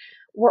 Because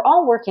we're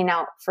all working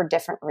out for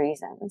different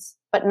reasons,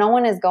 but no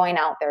one is going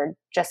out there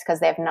just because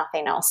they have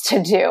nothing else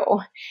to do.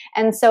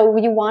 And so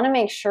you want to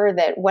make sure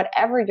that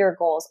whatever your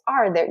goals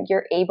are, that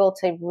you're able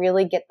to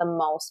really get the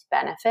most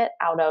benefit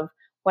out of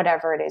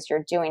whatever it is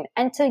you're doing,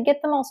 and to get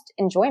the most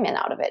enjoyment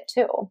out of it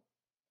too.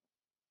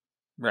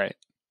 Right.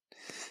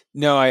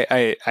 No,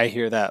 I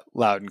hear that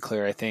loud and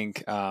clear. I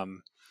think,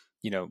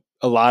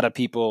 a lot of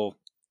people,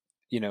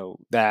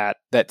 that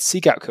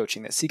seek out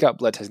coaching, that seek out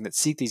blood testing, that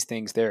seek these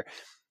things, they're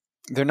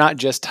not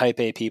just type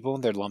A people,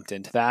 they're lumped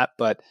into that,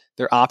 but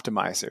they're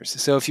optimizers.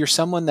 So if you're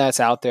someone that's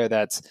out there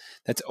that's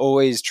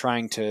always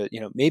trying to,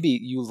 maybe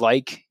you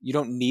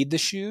don't need the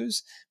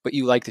shoes, but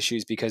you like the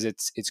shoes because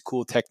it's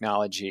cool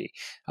technology.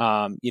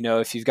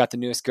 If you've got the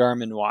newest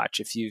Garmin watch,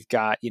 if you've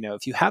got,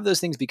 if you have those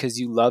things because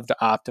you love to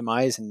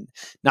optimize and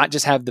not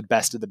just have the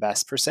best of the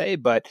best per se,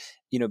 but,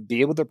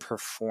 be able to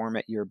perform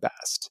at your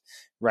best,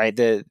 right?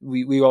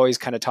 We always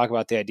kind of talk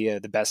about the idea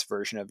of the best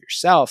version of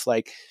yourself.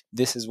 Like,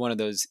 this is one of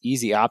those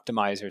easy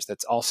optimizers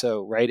that's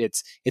also, right,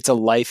 it's a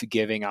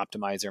life-giving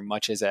optimizer,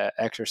 much as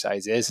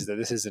exercise is that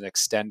this is an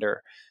extender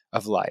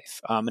of life.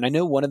 And I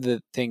know one of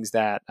the things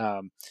that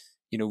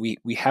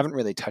we haven't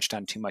really touched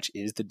on too much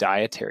is the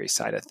dietary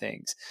side of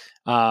things.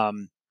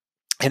 And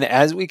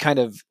as we kind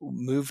of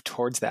move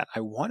towards that,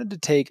 I wanted to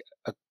take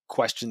a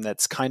question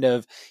that's kind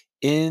of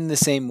in the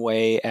same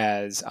way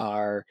as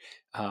our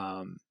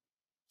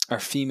are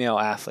female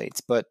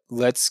athletes, but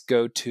let's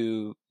go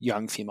to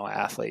young female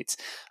athletes.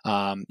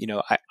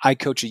 I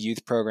coach a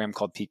youth program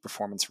called Peak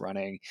Performance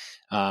Running,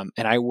 and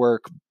I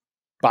work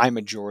by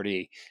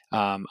majority.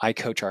 I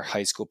coach our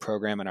high school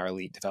program and our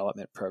elite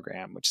development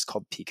program, which is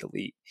called Peak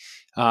Elite.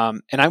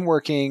 And I'm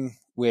working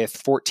with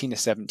 14 to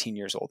 17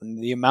 years old.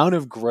 And the amount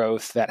of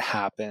growth that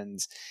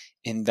happens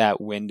in that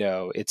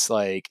window, it's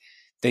like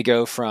they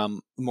go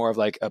from more of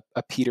like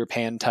a Peter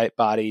Pan type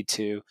body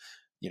to,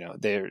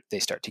 they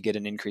start to get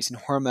an increase in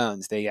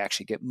hormones. They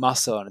actually get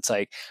muscle. And it's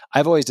like,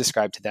 I've always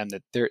described to them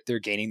that they're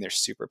gaining their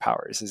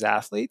superpowers as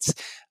athletes.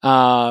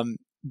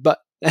 But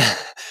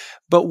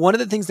but one of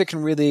the things that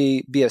can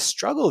really be a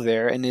struggle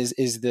there, and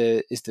is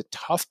the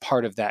tough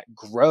part of that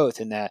growth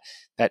and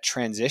that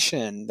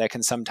transition that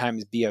can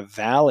sometimes be a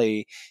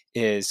valley,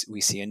 is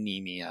we see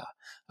anemia.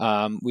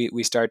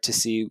 We start to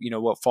see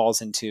what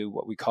falls into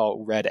what we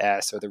call red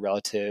S, or the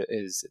relative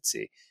is, let's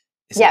see,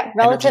 is it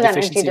relative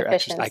energy or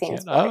deficiency. I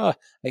can't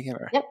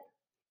remember. Yep.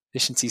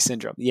 Deficiency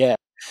syndrome. Yeah.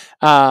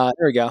 There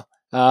we go.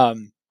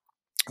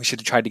 We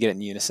should have tried to get it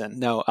in unison.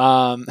 No,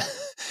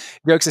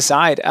 jokes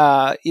aside,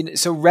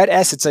 so red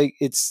S,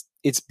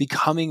 it's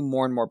becoming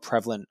more and more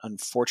prevalent,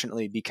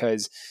 unfortunately,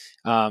 because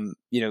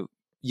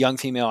young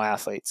female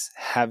athletes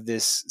have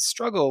this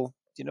struggle,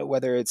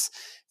 whether it's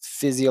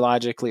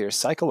physiologically or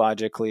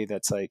psychologically,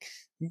 that's like,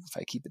 if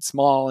I keep it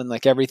small and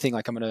like everything,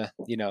 like I'm gonna,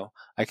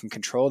 I can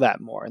control that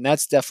more, and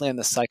that's definitely on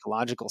the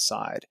psychological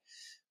side.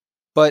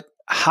 But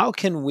how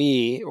can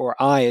we, or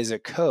I as a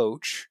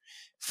coach,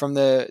 from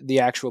the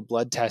actual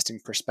blood testing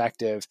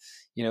perspective,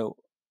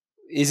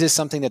 is this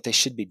something that they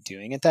should be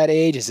doing at that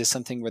age? Is this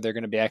something where they're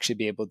going to actually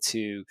be able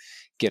to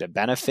get a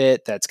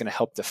benefit that's going to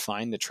help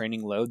define the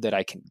training load that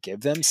I can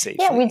give them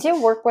safely? Yeah, we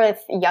do work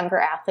with younger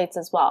athletes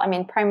as well. I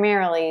mean,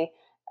 primarily,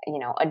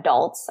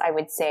 adults, I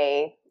would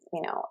say,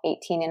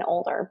 18 and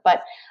older.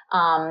 But,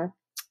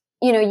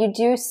 you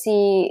do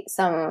see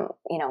some,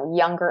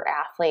 younger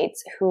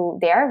athletes who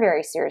they are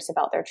very serious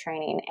about their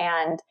training.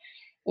 And,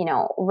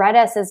 red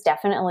S is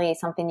definitely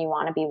something you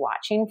want to be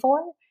watching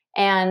for.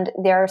 And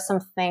there are some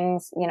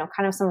things,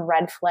 kind of some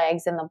red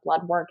flags in the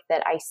blood work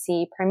that I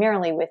see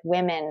primarily with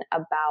women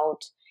about,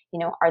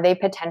 are they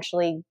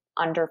potentially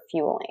under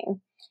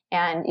fueling?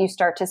 And you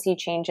start to see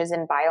changes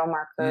in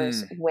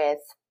biomarkers with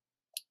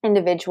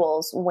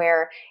individuals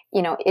where,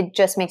 it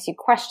just makes you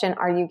question,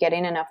 are you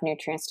getting enough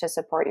nutrients to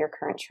support your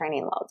current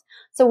training loads?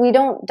 So we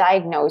don't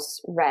diagnose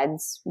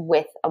REDS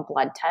with a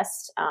blood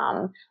test,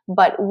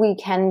 but we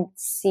can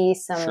see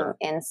some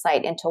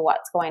insight into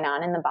what's going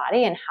on in the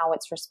body and how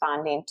it's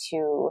responding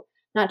to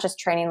not just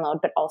training load,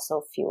 but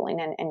also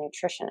fueling and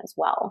nutrition as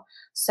well.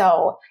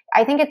 So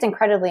I think it's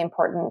incredibly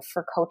important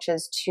for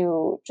coaches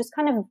to just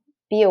kind of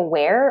be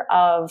aware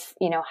of,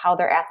 how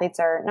their athletes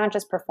are not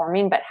just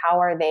performing, but how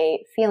are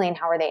they feeling?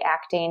 How are they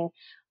acting?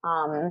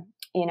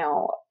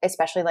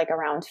 Especially like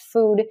around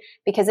food,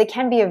 because it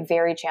can be a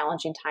very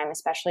challenging time,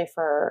 especially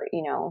for,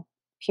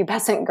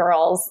 pubescent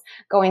girls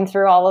going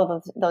through all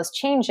of those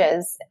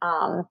changes.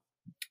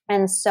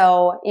 And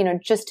so,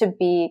 just to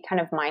be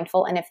kind of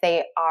mindful, and if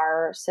they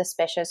are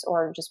suspicious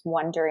or just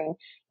wondering,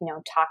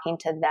 talking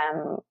to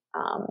them,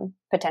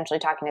 potentially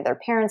talking to their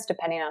parents,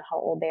 depending on how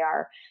old they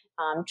are,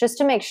 just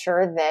to make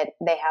sure that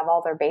they have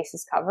all their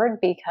bases covered,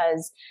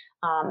 because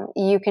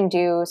you can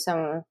do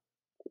some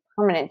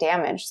permanent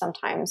damage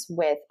sometimes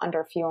with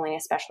underfueling,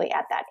 especially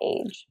at that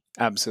age.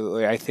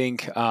 Absolutely. I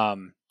think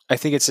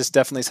it's just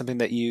definitely something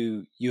that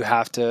you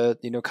have to,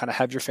 kind of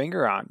have your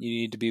finger on. You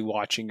need to be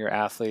watching your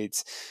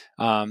athletes,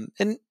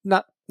 and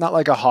not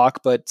like a hawk,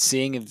 but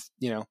seeing if,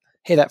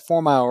 hey, that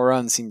 4-mile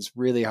run seems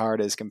really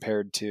hard as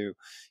compared to,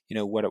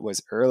 what it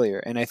was earlier.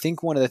 And I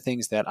think one of the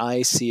things that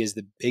I see as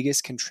the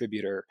biggest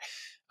contributor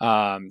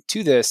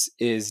to this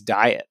is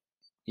diet.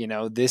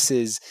 This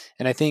is,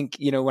 and I think,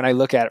 when I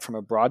look at it from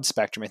a broad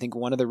spectrum, I think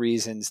one of the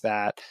reasons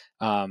that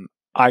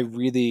I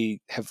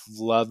really have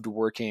loved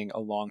working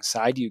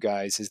alongside you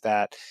guys is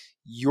that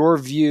your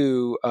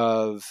view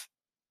of,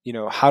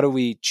 how do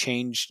we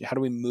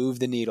move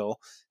the needle,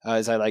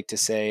 as I like to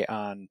say,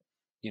 on,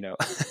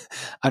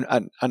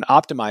 on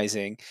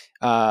optimizing,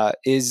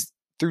 is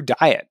through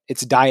diet.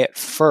 It's diet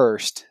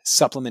first,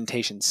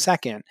 supplementation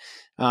second,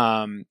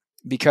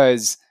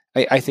 because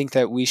I think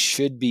that we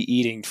should be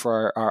eating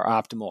for our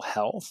optimal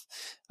health.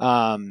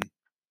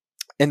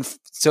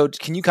 So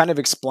can you kind of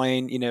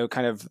explain,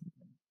 kind of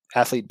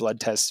athlete blood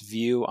test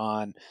view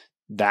on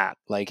that?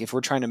 Like, if we're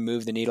trying to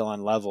move the needle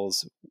on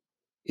levels,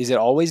 is it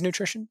always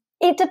nutrition?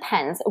 It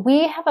depends.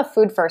 We have a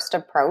food first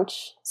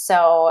approach.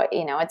 So,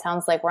 it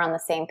sounds like we're on the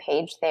same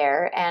page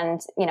there.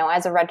 And,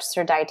 as a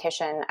registered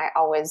dietitian, I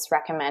always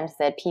recommend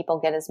that people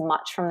get as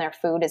much from their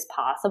food as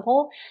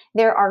possible.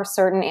 There are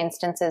certain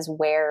instances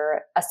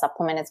where a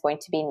supplement is going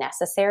to be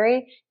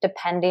necessary,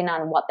 depending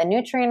on what the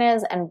nutrient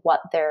is and what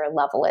their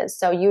level is.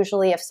 So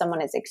usually if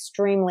someone is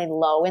extremely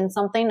low in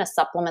something, a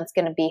supplement's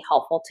going to be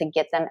helpful to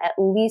get them at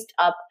least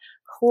up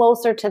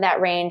closer to that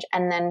range,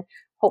 and then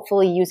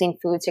hopefully using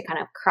food to kind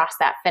of cross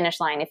that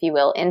finish line, if you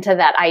will, into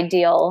that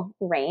ideal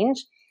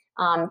range.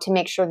 to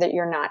make sure that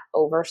you're not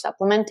over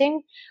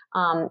supplementing.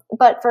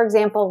 But for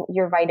example,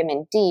 your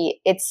vitamin D,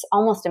 it's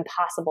almost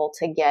impossible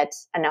to get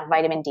enough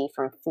vitamin D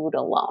from food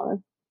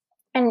alone.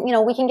 And,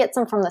 we can get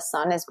some from the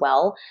sun as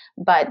well,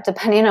 but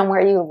depending on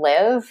where you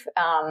live.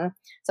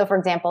 So for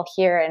example,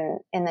 here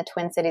in the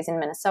Twin Cities in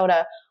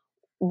Minnesota,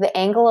 the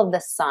angle of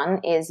the sun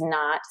is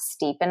not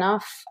steep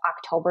enough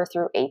October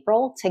through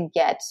April to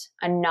get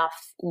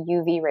enough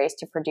UV rays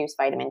to produce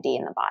vitamin D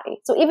in the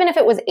body. So even if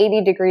it was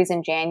 80 degrees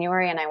in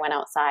January and I went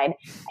outside,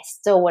 I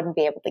still wouldn't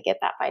be able to get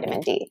that vitamin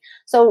D.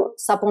 So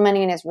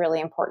supplementing is really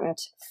important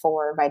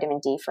for vitamin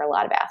D for a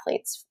lot of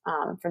athletes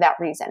for that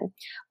reason.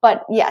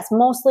 But yes,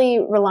 mostly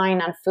relying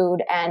on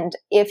food. And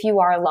if you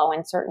are low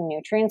in certain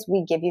nutrients,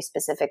 we give you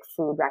specific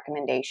food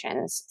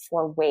recommendations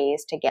for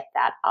ways to get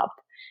that up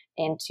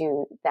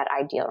into that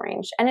ideal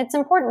range. And it's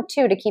important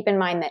too to keep in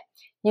mind that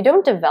you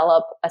don't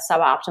develop a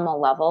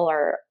suboptimal level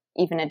or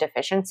even a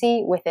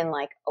deficiency within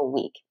like a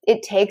week.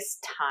 It takes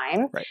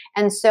time. Right.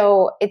 And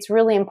so it's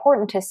really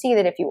important to see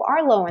that if you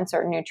are low in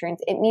certain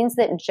nutrients, it means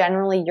that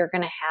generally you're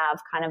going to have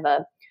kind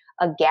of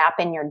a gap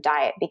in your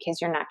diet because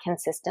you're not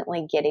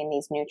consistently getting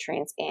these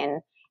nutrients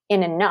in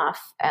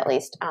enough, at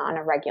least on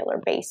a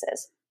regular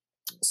basis.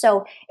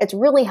 So it's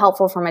really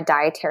helpful from a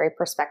dietary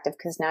perspective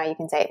because now you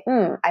can say,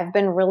 I've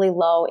been really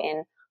low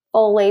in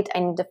folate. I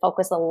need to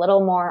focus a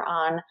little more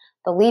on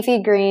the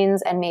leafy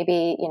greens and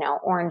maybe,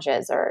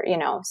 oranges or,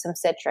 some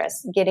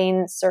citrus,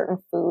 getting certain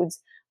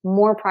foods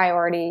more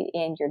priority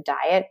in your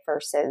diet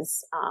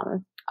versus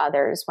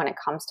others when it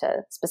comes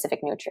to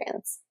specific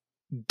nutrients.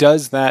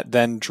 Does that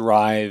then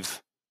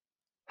drive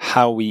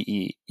how we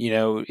eat?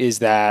 Is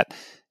that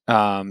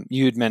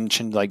you had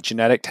mentioned like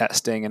genetic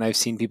testing, and I've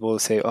seen people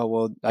say, oh,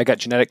 well, I got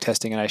genetic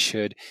testing and I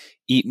should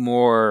eat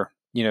more,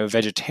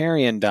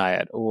 vegetarian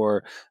diet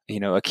or, a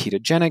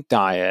ketogenic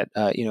diet,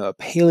 a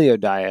paleo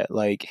diet.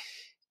 Like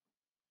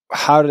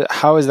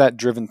how is that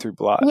driven through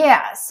blood?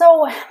 Yeah.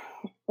 So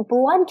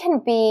blood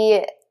can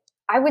be,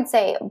 I would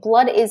say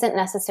blood isn't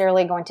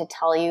necessarily going to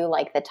tell you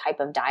like the type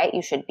of diet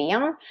you should be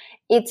on.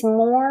 It's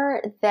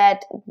more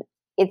that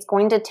it's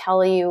going to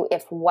tell you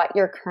if what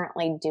you're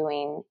currently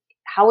doing,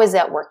 how is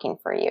that working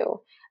for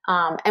you?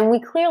 And we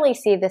clearly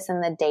see this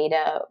in the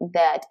data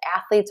that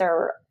athletes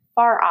are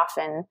far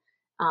often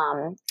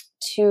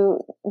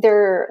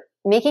they're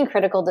making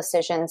critical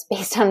decisions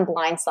based on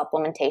blind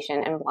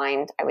supplementation and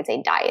blind, I would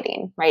say,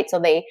 dieting, right? So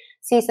they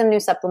see some new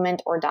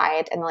supplement or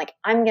diet and they're like,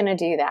 I'm going to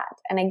do that.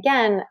 And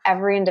again,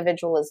 every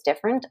individual is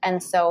different.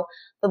 And so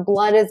the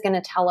blood is going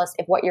to tell us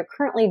if what you're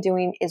currently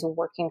doing is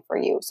working for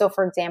you. So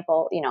for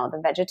example,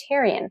 the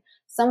vegetarian,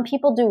 some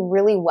people do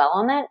really well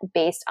on that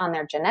based on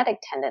their genetic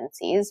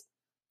tendencies,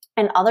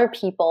 and other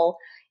people,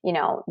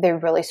 they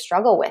really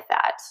struggle with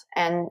that.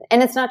 And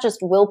it's not just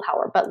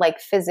willpower, but like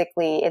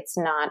physically, it's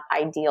not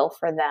ideal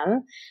for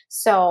them.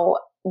 So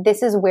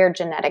this is where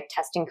genetic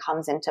testing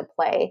comes into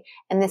play.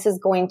 And this is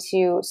going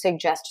to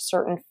suggest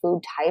certain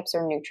food types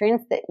or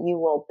nutrients that you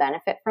will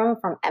benefit from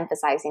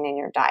emphasizing in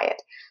your diet.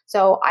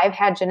 So I've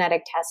had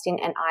genetic testing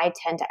and I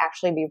tend to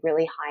actually be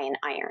really high in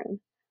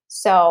iron.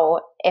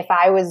 So if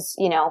I was,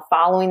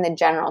 following the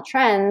general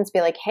trends,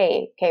 be like,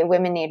 hey, okay,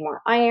 women need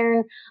more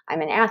iron. I'm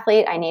an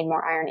athlete. I need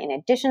more iron in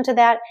addition to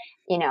that.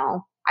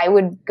 I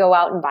would go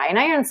out and buy an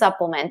iron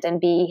supplement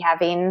and be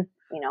having,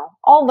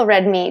 all the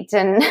red meat.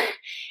 And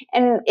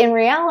in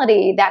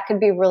reality, that could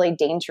be really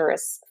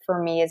dangerous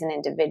for me as an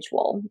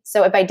individual.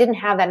 So if I didn't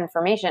have that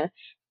information,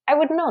 I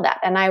would know that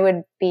and I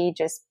would be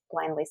just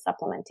blindly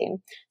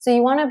supplementing. So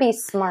you want to be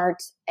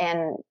smart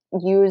and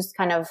use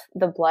kind of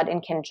the blood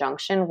in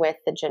conjunction with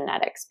the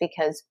genetics,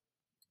 because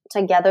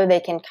together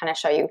they can kind of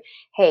show you,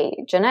 hey,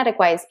 genetic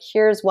wise,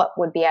 here's what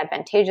would be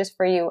advantageous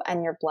for you.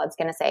 And your blood's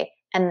going to say,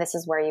 and this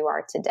is where you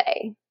are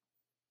today.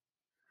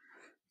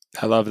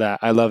 I love that.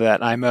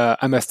 I'm a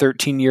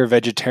 13-year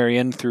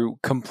vegetarian through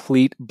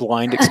complete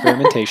blind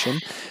experimentation.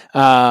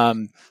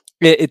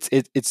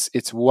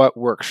 It's what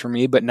works for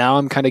me, but now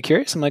I'm kind of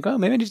curious. I'm like, oh,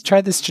 maybe I need to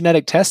try this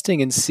genetic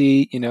testing and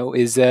see,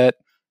 is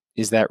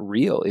that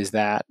real? Is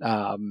that,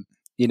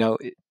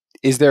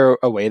 is there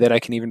a way that I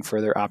can even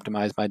further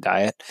optimize my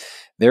diet?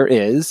 There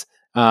is.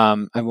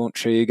 I won't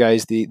show you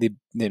guys the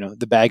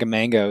bag of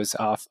mangoes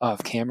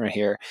off camera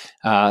here.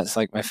 It's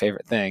like my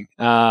favorite thing.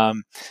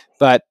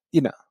 But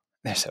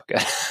they're so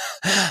good.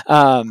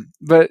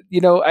 But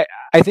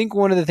I think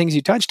one of the things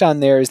you touched on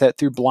there is that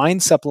through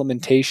blind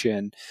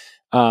supplementation,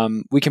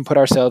 we can put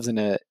ourselves in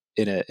a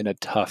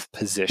tough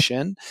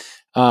position.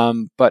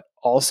 But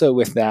also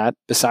with that,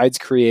 besides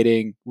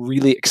creating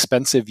really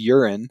expensive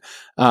urine,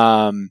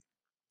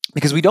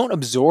 because we don't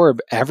absorb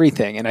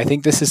everything. And I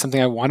think this is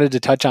something I wanted to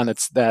touch on.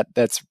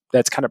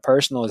 That's kind of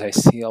personal, as I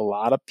see a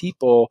lot of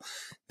people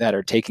that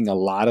are taking a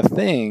lot of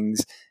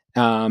things,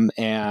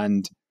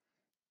 and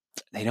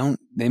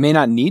they may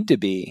not need to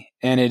be.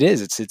 And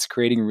it's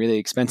creating really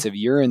expensive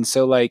urine.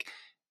 So like,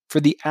 for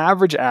the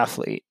average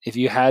athlete, if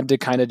you had to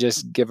kind of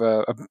just give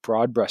a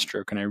broad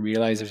brushstroke, and I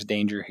realize there's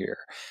danger here,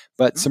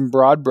 but some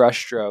broad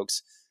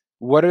brushstrokes,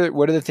 what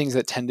are the things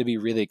that tend to be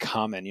really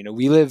common?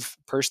 We live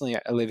personally.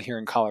 I live here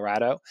in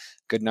Colorado. A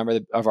good number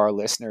of our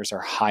listeners are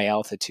high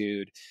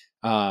altitude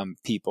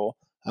people,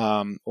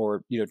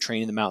 or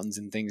train in the mountains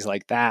and things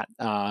like that.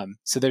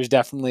 So there's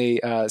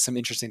definitely some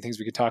interesting things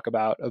we could talk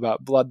about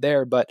blood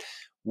there. But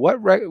what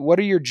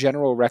are your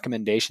general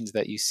recommendations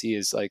that you see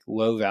as like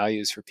low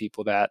values for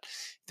people that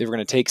if they were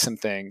going to take some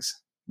things?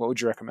 What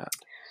would you recommend?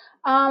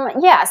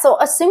 Yeah. So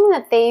assuming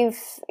that they've,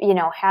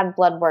 had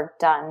blood work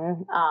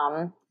done,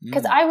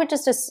 because I would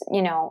just,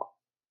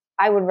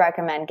 I would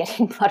recommend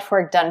getting blood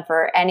work done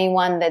for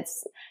anyone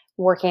that's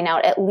working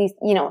out at least,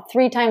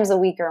 3 times a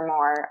week or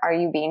more. Are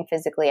you being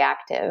physically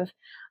active?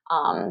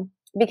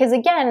 Because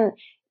again,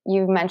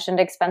 you've mentioned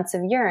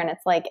expensive urine.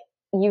 It's like,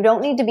 you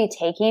don't need to be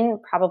taking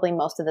probably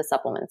most of the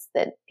supplements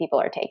that people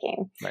are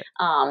taking. Right.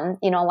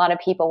 A lot of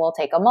people will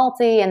take a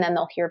multi and then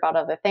they'll hear about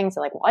other things.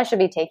 They're like, well, I should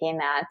be taking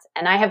that.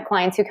 And I have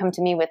clients who come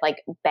to me with like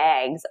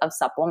bags of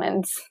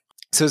supplements.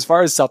 So as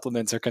far as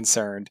supplements are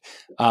concerned,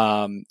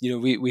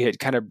 we had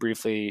kind of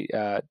briefly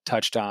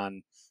touched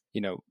on,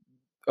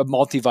 a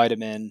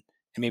multivitamin and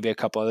maybe a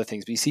couple other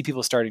things, but you see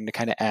people starting to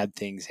kind of add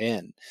things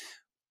in.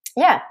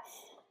 Yeah.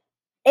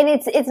 And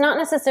it's not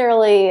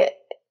necessarily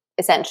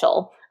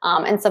essential,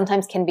 and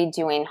sometimes can be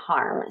doing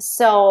harm.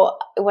 So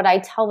what I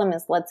tell them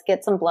is, let's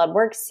get some blood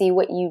work, see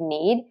what you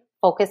need,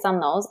 focus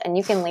on those, and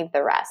you can leave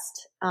the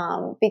rest.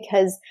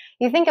 Because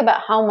you think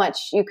about how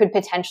much you could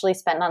potentially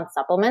spend on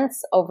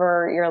supplements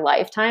over your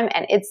lifetime,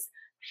 and it's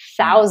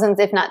thousands,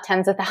 if not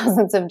tens of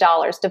thousands of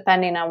dollars,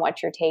 depending on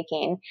what you're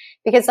taking,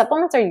 because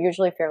supplements are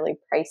usually fairly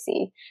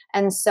pricey.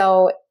 And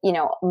so,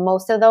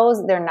 most of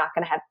those, they're not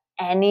going to have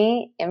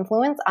any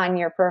influence on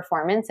your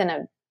performance in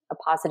a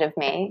positive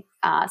way.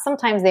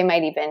 Sometimes they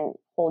might even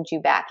hold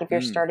you back. If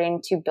you're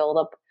starting to build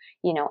up,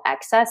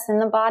 excess in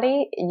the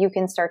body, you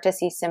can start to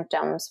see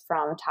symptoms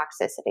from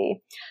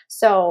toxicity.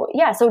 So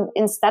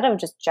instead of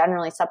just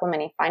generally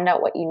supplementing, find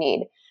out what you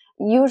need.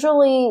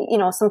 Usually,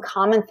 some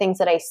common things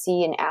that I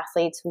see in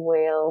athletes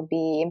will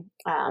be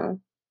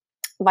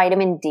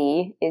vitamin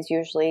D is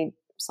usually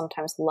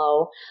sometimes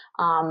low.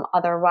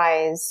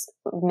 Otherwise,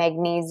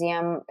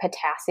 magnesium,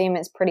 potassium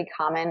is pretty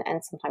common,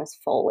 and sometimes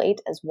folate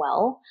as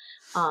well.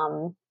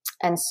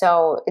 And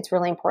so it's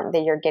really important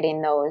that you're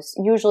getting those.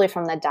 Usually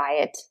from the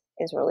diet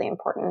is really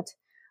important.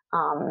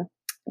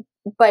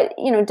 But,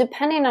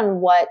 depending on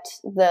what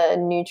the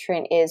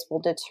nutrient is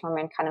will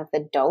determine kind of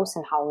the dose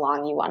and how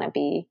long you want to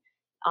be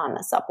on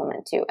the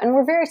supplement too. And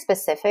we're very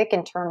specific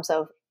in terms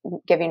of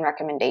giving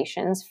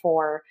recommendations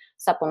for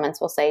supplements.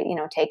 We'll say,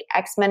 take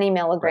X many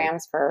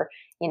milligrams for,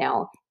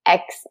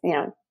 X,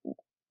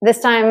 this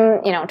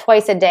time,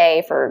 twice a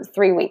day for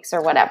 3 weeks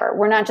or whatever.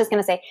 We're not just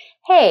going to say,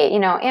 hey,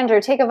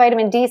 Andrew, take a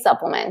vitamin D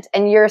supplement,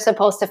 and you're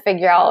supposed to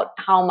figure out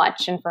how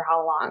much and for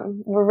how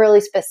long. We're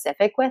really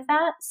specific with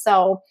that.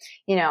 So,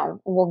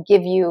 we'll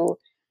give you,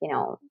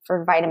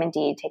 for vitamin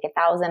D, take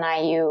 1,000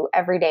 IU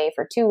every day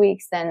for 2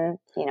 weeks, then,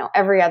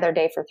 every other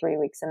day for 3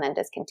 weeks, and then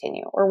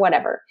discontinue or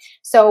whatever.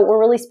 So we're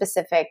really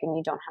specific, and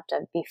you don't have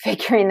to be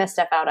figuring this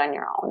stuff out on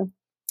your own.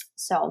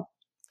 So.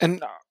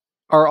 And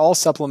are all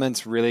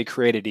supplements really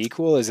created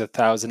equal? Is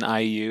 1,000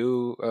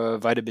 IU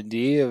vitamin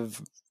D of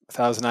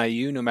 1,000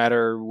 IU no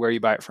matter where you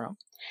buy it from?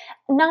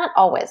 Not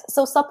always.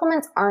 So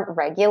supplements aren't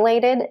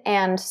regulated.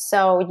 And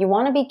so you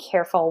want to be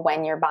careful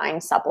when you're buying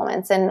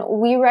supplements. And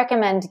we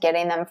recommend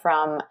getting them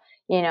from,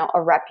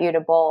 a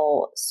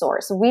reputable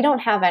source. We don't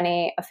have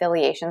any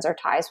affiliations or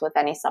ties with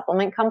any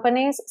supplement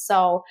companies.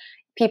 So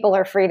people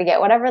are free to get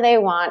whatever they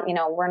want.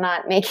 We're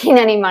not making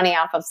any money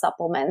off of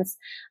supplements.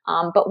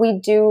 But we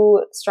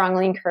do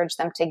strongly encourage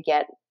them to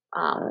get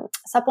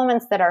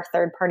supplements that are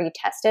third-party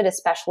tested,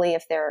 especially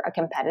if they're a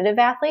competitive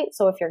athlete.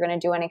 So if you're going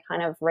to do any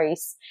kind of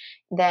race,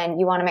 then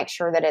you want to make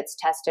sure that it's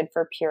tested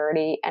for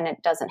purity and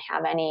it doesn't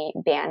have any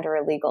banned or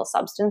illegal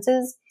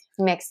substances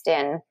mixed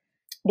in,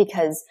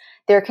 because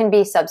there can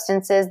be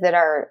substances that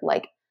are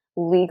like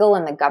legal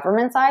in the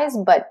government's eyes,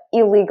 but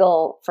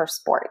illegal for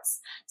sports.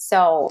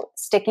 So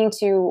sticking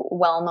to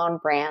well-known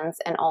brands,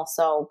 and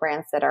also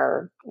brands that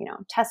are,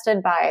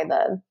 tested by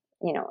the,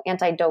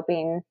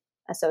 anti-doping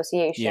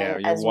association, your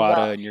as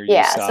WADA well. and your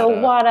Yeah. USADA.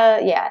 So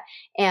WADA.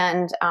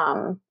 And,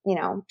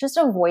 just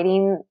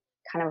avoiding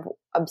kind of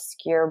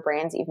obscure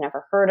brands you've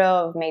never heard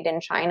of, made in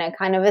China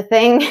kind of a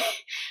thing.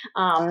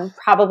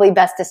 Probably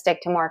best to stick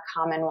to more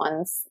common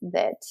ones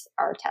that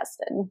are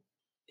tested.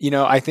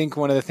 I think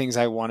one of the things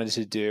I wanted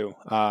to do,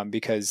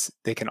 because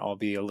they can all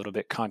be a little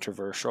bit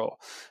controversial,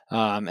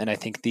 and I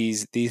think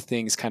these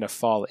things kind of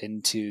fall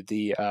into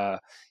the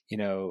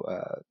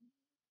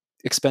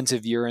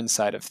expensive urine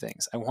side of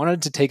things. I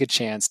wanted to take a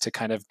chance to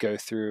kind of go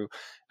through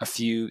a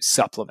few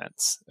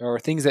supplements or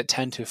things that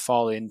tend to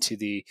fall into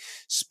the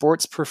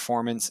sports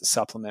performance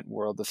supplement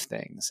world of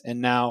things.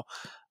 And now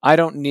I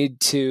don't need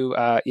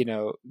to,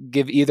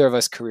 give either of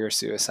us career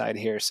suicide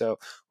here. So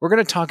we're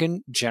going to talk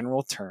in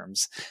general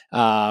terms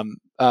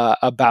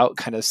about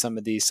kind of some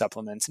of these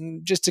supplements.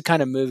 And just to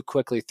kind of move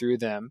quickly through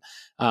them,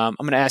 I'm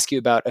going to ask you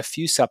about a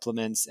few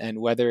supplements and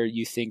whether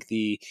you think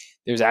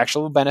there's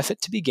actual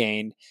benefit to be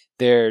gained,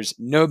 there's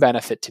no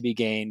benefit to be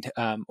gained,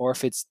 or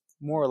if it's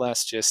more or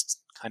less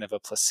just kind of a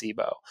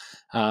placebo.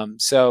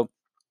 So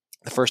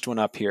the first one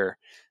up here,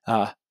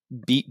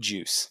 beet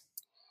juice.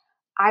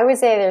 I would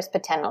say there's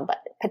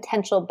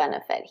potential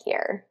benefit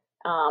here.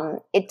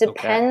 It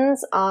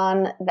depends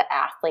on the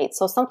athlete.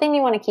 So something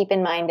you want to keep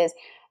in mind is,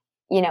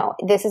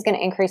 this is going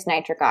to increase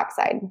nitric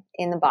oxide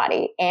in the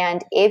body.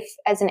 And if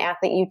as an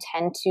athlete, you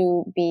tend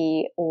to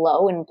be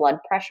low in blood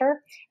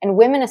pressure, and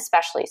women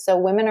especially, so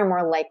women are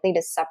more likely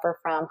to suffer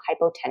from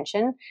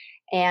hypotension.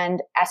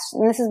 And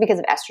this is because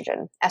of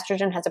estrogen.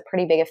 Estrogen has a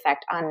pretty big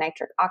effect on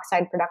nitric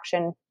oxide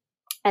production.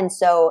 And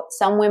so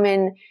some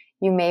women,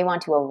 you may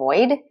want to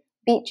avoid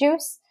beet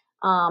juice.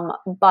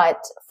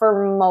 But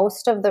for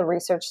most of the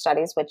research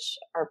studies, which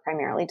are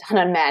primarily done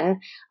on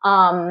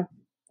men,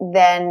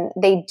 then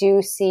they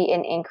do see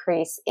an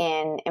increase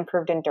in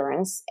improved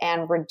endurance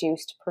and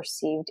reduced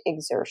perceived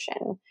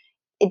exertion.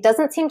 It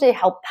doesn't seem to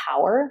help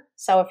power.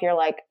 So if you're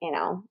like,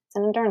 it's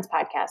an endurance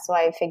podcast, so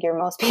I figure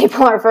most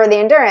people are for the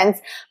endurance.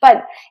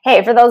 But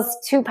hey, for those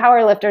 2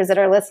 power lifters that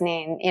are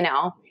listening,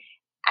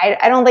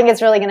 I don't think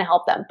it's really going to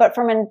help them. But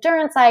from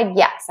endurance side,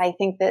 yes, I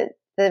think that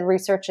the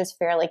research is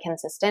fairly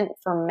consistent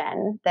for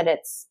men that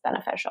it's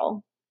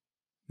beneficial.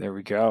 There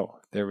we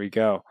go.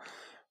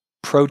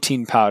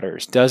 Protein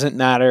powders. Doesn't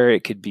matter.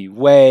 It could be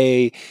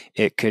whey.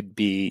 It could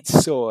be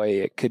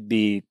soy. It could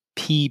be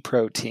pea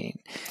protein.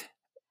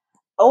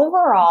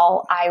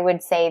 Overall, I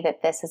would say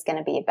that this is going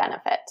to be a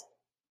benefit.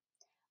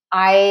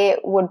 I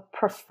would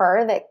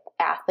prefer that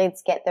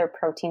athletes get their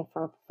protein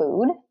from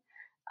food.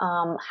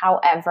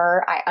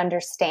 However, I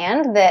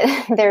understand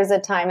that there's a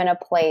time and a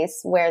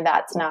place where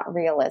that's not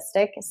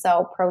realistic.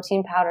 So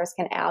protein powders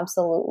can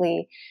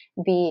absolutely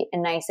be a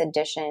nice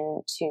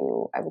addition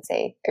to, I would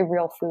say, a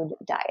real food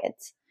diet,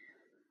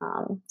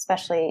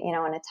 especially, in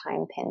a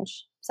time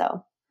pinch.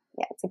 So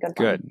yeah, it's a good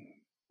one. Good.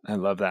 I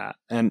love that.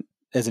 And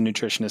as a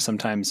nutritionist,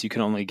 sometimes you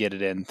can only get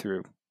it in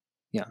through,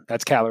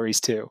 that's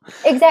calories too.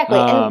 Exactly.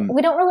 And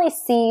we don't really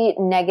see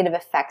negative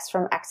effects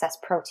from excess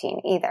protein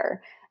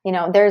either.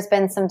 There's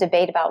been some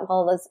debate about,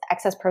 is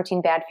excess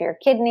protein bad for your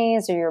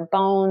kidneys or your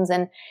bones?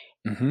 And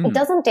it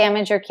doesn't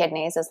damage your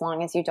kidneys as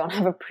long as you don't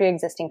have a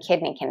pre-existing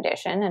kidney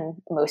condition, and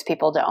most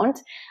people don't.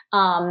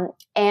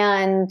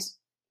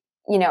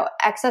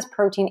 Excess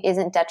protein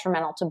isn't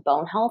detrimental to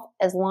bone health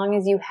as long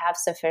as you have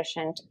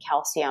sufficient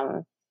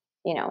calcium,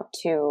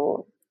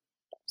 to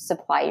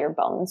supply your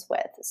bones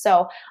with.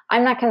 So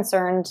I'm not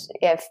concerned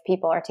if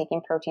people are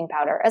taking protein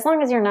powder, as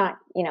long as you're not,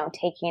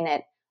 taking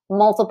it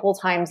multiple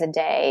times a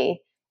day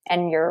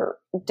and you're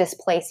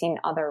displacing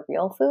other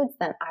real foods,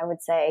 then I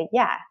would say,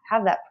 yeah,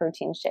 have that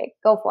protein shake.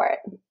 Go for it.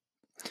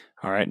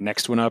 All right,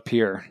 next one up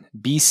here,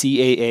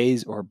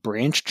 BCAAs or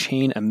branched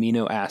chain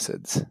amino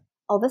acids.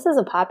 Oh, this is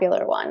a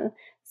popular one.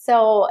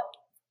 So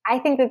I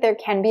think that there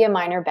can be a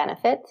minor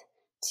benefit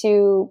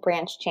to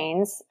branched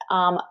chains.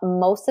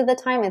 Most of the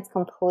time, it's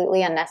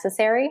completely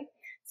unnecessary.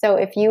 So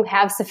if you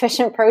have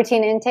sufficient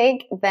protein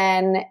intake,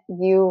 then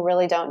you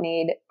really don't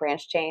need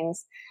branched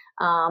chains.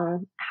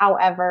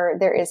 However,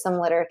 there is some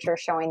literature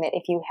showing that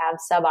if you have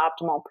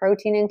suboptimal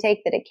protein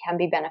intake, that it can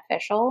be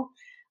beneficial,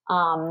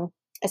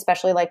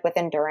 especially like with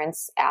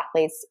endurance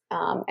athletes.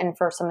 And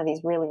for some of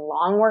these really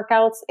long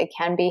workouts, it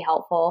can be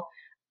helpful.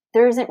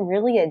 There isn't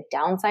really a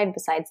downside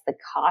besides the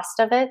cost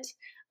of it.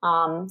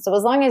 So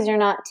as long as you're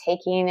not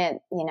taking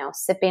it,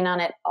 sipping on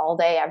it all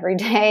day, every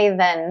day,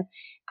 then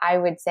I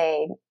would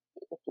say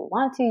if you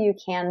want to, you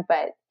can.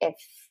 But if,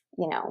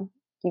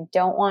 you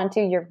don't want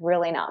to, you're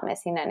really not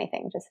missing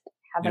anything. Just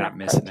have enough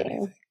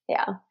protein.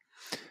 Yeah.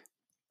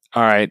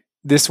 All right.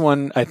 This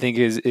one I think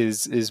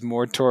is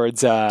more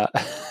towards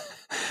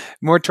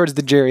more towards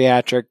the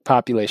geriatric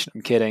population.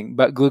 I'm kidding,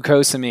 but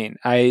glucosamine.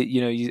 I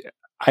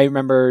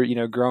remember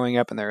growing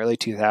up in the early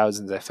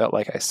 2000s. I felt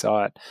like I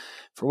saw it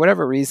for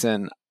whatever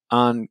reason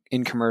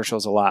in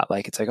commercials a lot.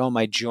 Like it's like, oh,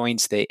 my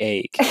joints, they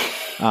ache.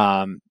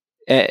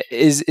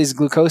 Is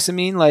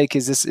glucosamine like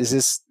is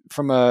this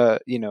from a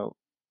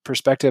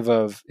perspective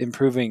of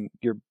improving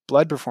your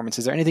blood performance?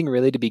 Is there anything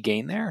really to be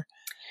gained there?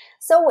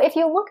 So if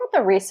you look at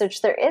the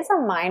research, there is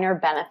a minor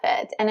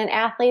benefit. And in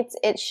athletes,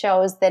 it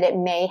shows that it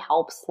may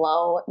help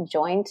slow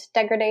joint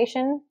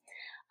degradation.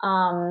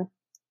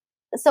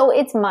 So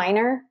it's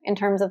minor in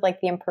terms of like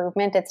the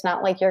improvement. It's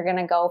not like you're going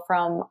to go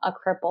from a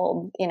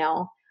crippled,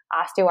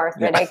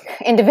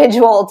 osteoarthritic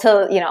individual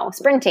to,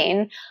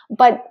 sprinting.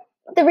 But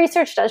the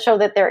research does show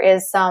that there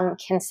is some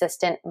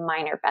consistent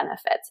minor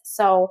benefits.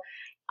 So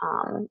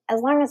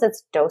as long as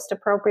it's dosed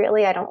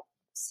appropriately, I don't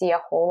see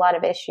a whole lot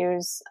of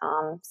issues.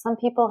 Some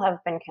people have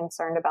been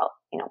concerned about,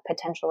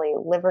 potentially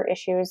liver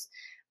issues,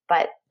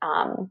 but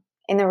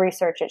in the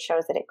research, it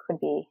shows that it could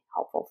be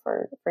helpful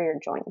for your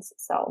joints.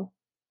 So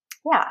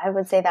Yeah, I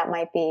would say that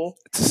might be.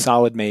 It's a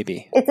solid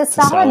maybe. It's a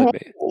solid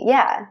maybe.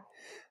 Yeah.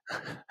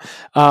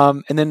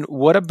 And then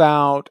what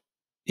about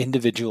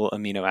individual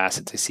amino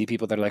acids? I see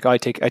people that are like, oh, I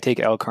take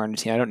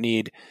L-carnitine. I don't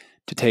need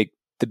to take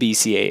the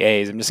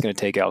BCAAs. I'm just going to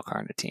take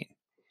L-carnitine.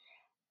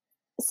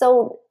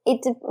 So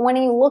when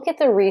you look at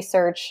the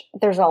research,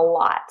 there's a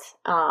lot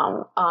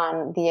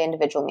on the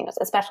individual aminos,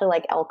 especially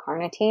like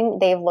L-carnitine.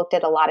 They've looked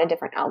at a lot of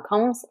different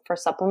outcomes for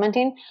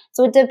supplementing.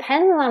 So it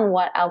depends on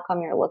what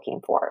outcome you're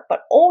looking for.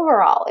 But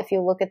overall, if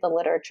you look at the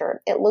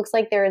literature, it looks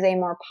like there is a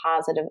more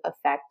positive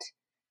effect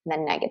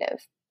than negative.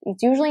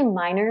 It's usually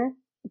minor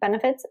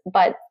benefits,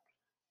 but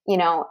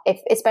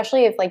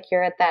especially if like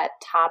you're at that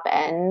top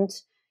end,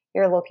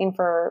 you're looking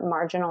for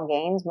marginal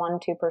gains,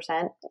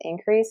 1-2%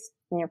 increase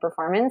in your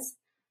performance.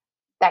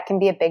 That can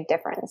be a big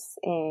difference.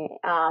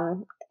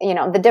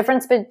 The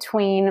difference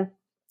between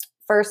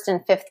first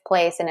and fifth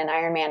place in an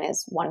Ironman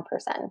is 1%.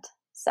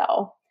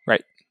 So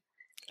right,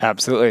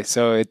 absolutely.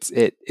 So it's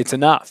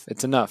enough.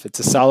 It's enough. It's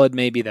a solid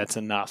maybe. That's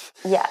enough.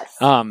 Yes.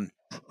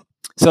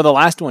 So the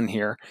last one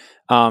here,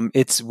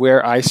 it's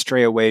where I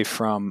stray away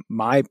from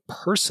my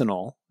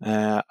personal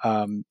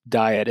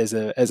diet as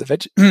a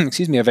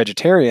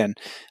vegetarian,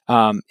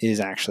 is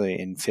actually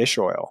in fish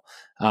oil.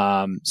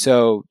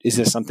 So is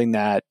this something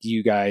that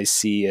you guys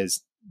see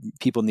as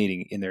people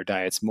needing in their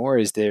diets more?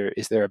 Is there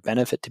a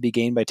benefit to be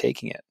gained by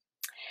taking it?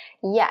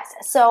 Yes.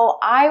 So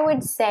I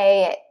would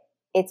say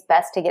it's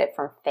best to get it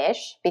from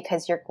fish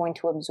because you're going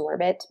to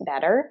absorb it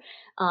better.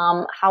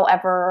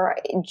 However,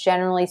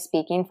 generally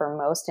speaking, for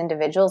most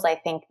individuals, I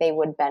think they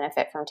would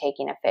benefit from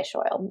taking a fish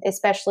oil.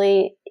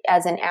 Especially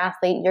as an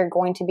athlete, you're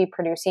going to be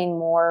producing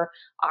more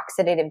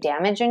oxidative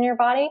damage in your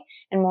body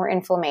and more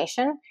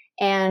inflammation.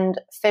 And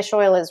fish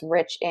oil is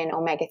rich in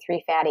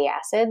omega-3 fatty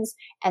acids,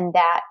 and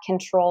that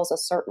controls a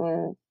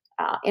certain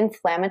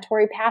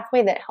inflammatory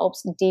pathway that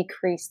helps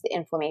decrease the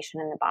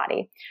inflammation in the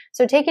body.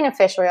 So taking a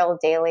fish oil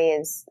daily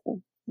is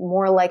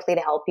more likely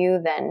to help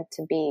you than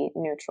to be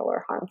neutral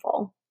or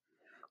harmful.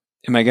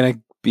 Am I going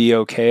to be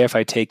okay if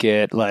I take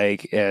it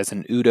like as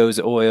an Udo's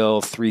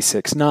oil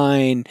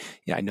 369?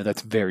 Yeah, I know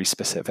that's very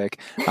specific.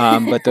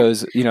 But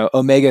those,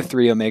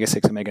 omega-3,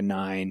 omega-6,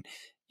 omega-9,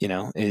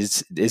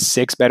 is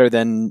 6 better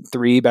than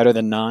 3 better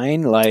than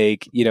 9?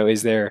 Like,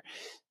 is there,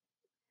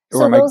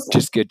 or am I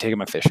just good taking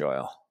my fish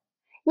oil?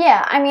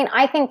 Yeah, I mean,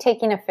 I think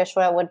taking a fish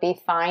oil would be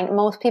fine.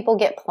 Most people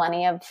get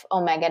plenty of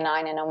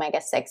omega-9 and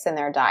omega-6 in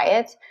their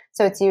diet.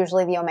 So it's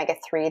usually the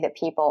omega-3 that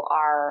people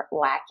are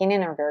lacking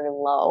in or very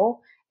low.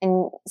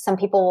 And some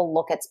people will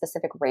look at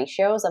specific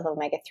ratios of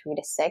omega-3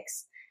 to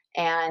 6.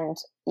 And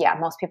yeah,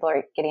 most people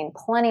are getting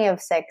plenty of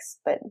 6,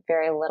 but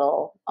very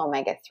little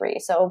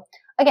omega-3. So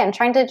again,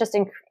 trying to just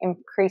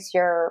increase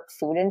your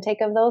food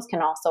intake of those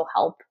can also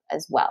help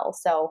as well.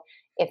 So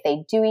if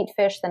they do eat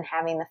fish, then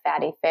having the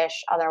fatty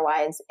fish.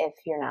 Otherwise, if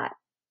you're not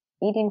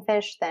eating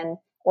fish, then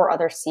or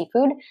other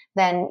seafood,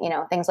 then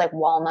things like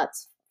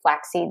walnuts,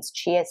 flax seeds,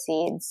 chia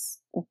seeds,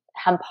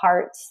 hemp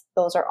hearts,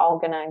 those are all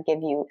going to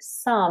give you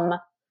some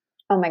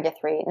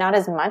omega-3, not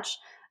as much.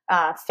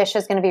 Fish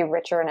is going to be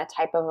richer in a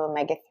type of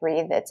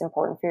omega-3 that's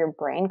important for your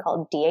brain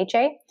called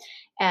DHA,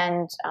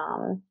 and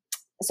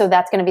so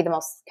that's going to be the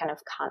most kind of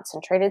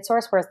concentrated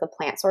source, whereas the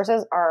plant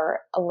sources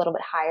are a little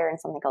bit higher in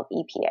something called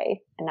EPA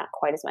and not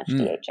quite as much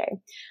DHA.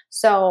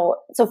 So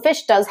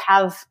fish does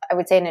have, I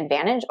would say, an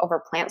advantage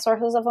over plant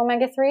sources of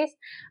omega-3s.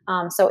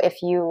 So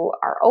if you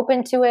are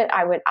open to it,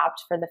 I would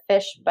opt for the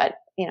fish, but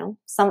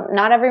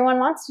not everyone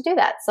wants to do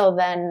that. So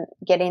then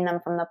getting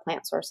them from the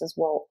plant sources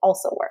will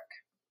also work.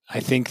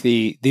 I think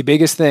the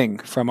biggest thing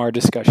from our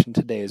discussion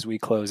today as we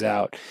close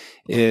out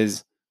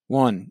is,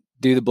 one,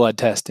 do the blood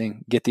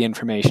testing, get the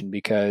information,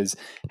 because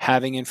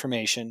having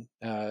information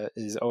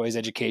is always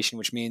education,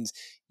 which means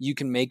you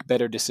can make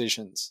better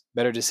decisions.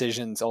 Better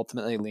decisions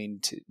ultimately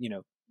lead to,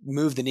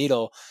 move the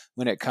needle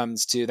when it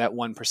comes to that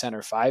 1%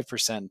 or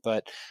 5%.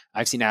 But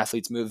I've seen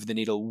athletes move the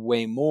needle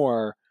way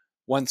more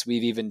once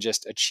we've even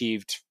just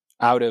achieved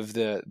out of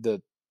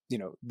the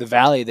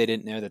valley they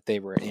didn't know that they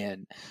were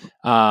in.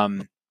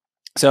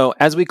 So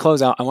as we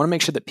close out, I want to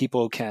make sure that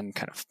people can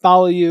kind of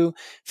follow you,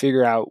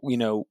 figure out,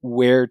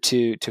 where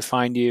to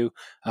find you.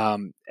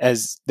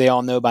 As they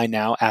all know by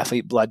now,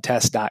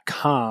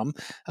 athletebloodtest.com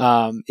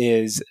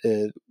is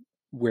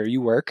where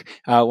you work,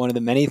 one of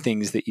the many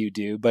things that you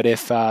do. But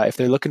if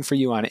they're looking for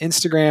you on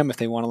Instagram, if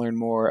they want to learn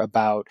more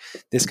about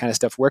this kind of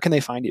stuff, where can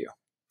they find you?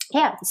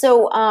 Yeah.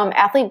 So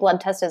Athlete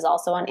Blood Test is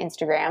also on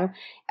Instagram.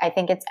 I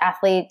think it's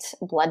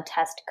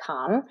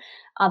athletebloodtest.com.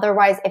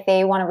 Otherwise, if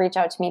they want to reach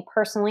out to me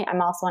personally,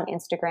 I'm also on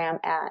Instagram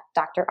at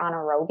Dr. Anna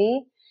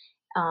Roby.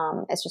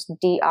 It's just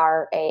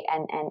DRANNAROBY.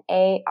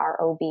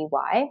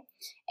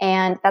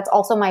 And that's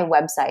also my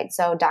website.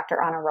 So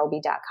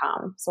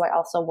dranaroby.com. So I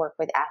also work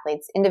with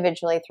athletes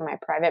individually through my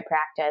private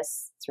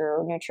practice,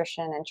 through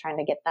nutrition, and trying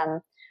to get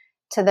them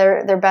to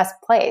their best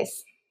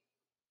place.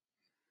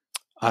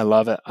 I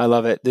love it. I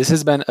love it. This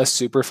has been a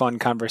super fun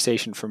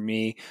conversation for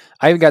me.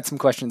 I even got some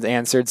questions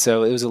answered,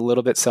 so it was a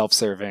little bit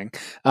self-serving.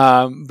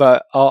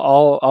 But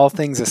all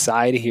things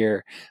aside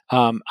here,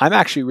 I'm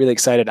actually really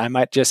excited. I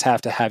might just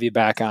have you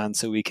back on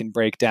so we can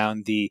break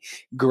down the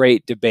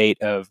great debate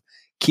of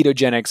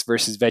ketogenics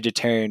versus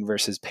vegetarian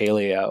versus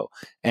paleo,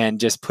 and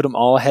just put them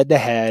all head to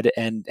head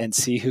and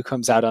see who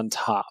comes out on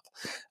top.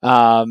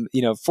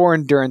 For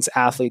endurance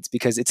athletes,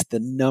 because it's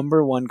the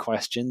number one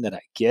question that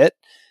I get.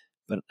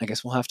 But I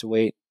guess we'll have to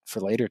wait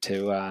for later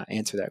to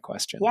answer that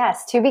question.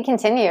 Yes, to be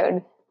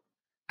continued.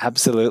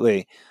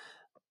 Absolutely.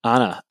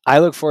 Anna, I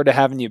look forward to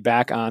having you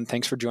back on.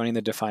 Thanks for joining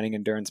the Defining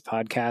Endurance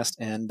podcast,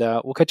 and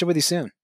we'll catch up with you soon.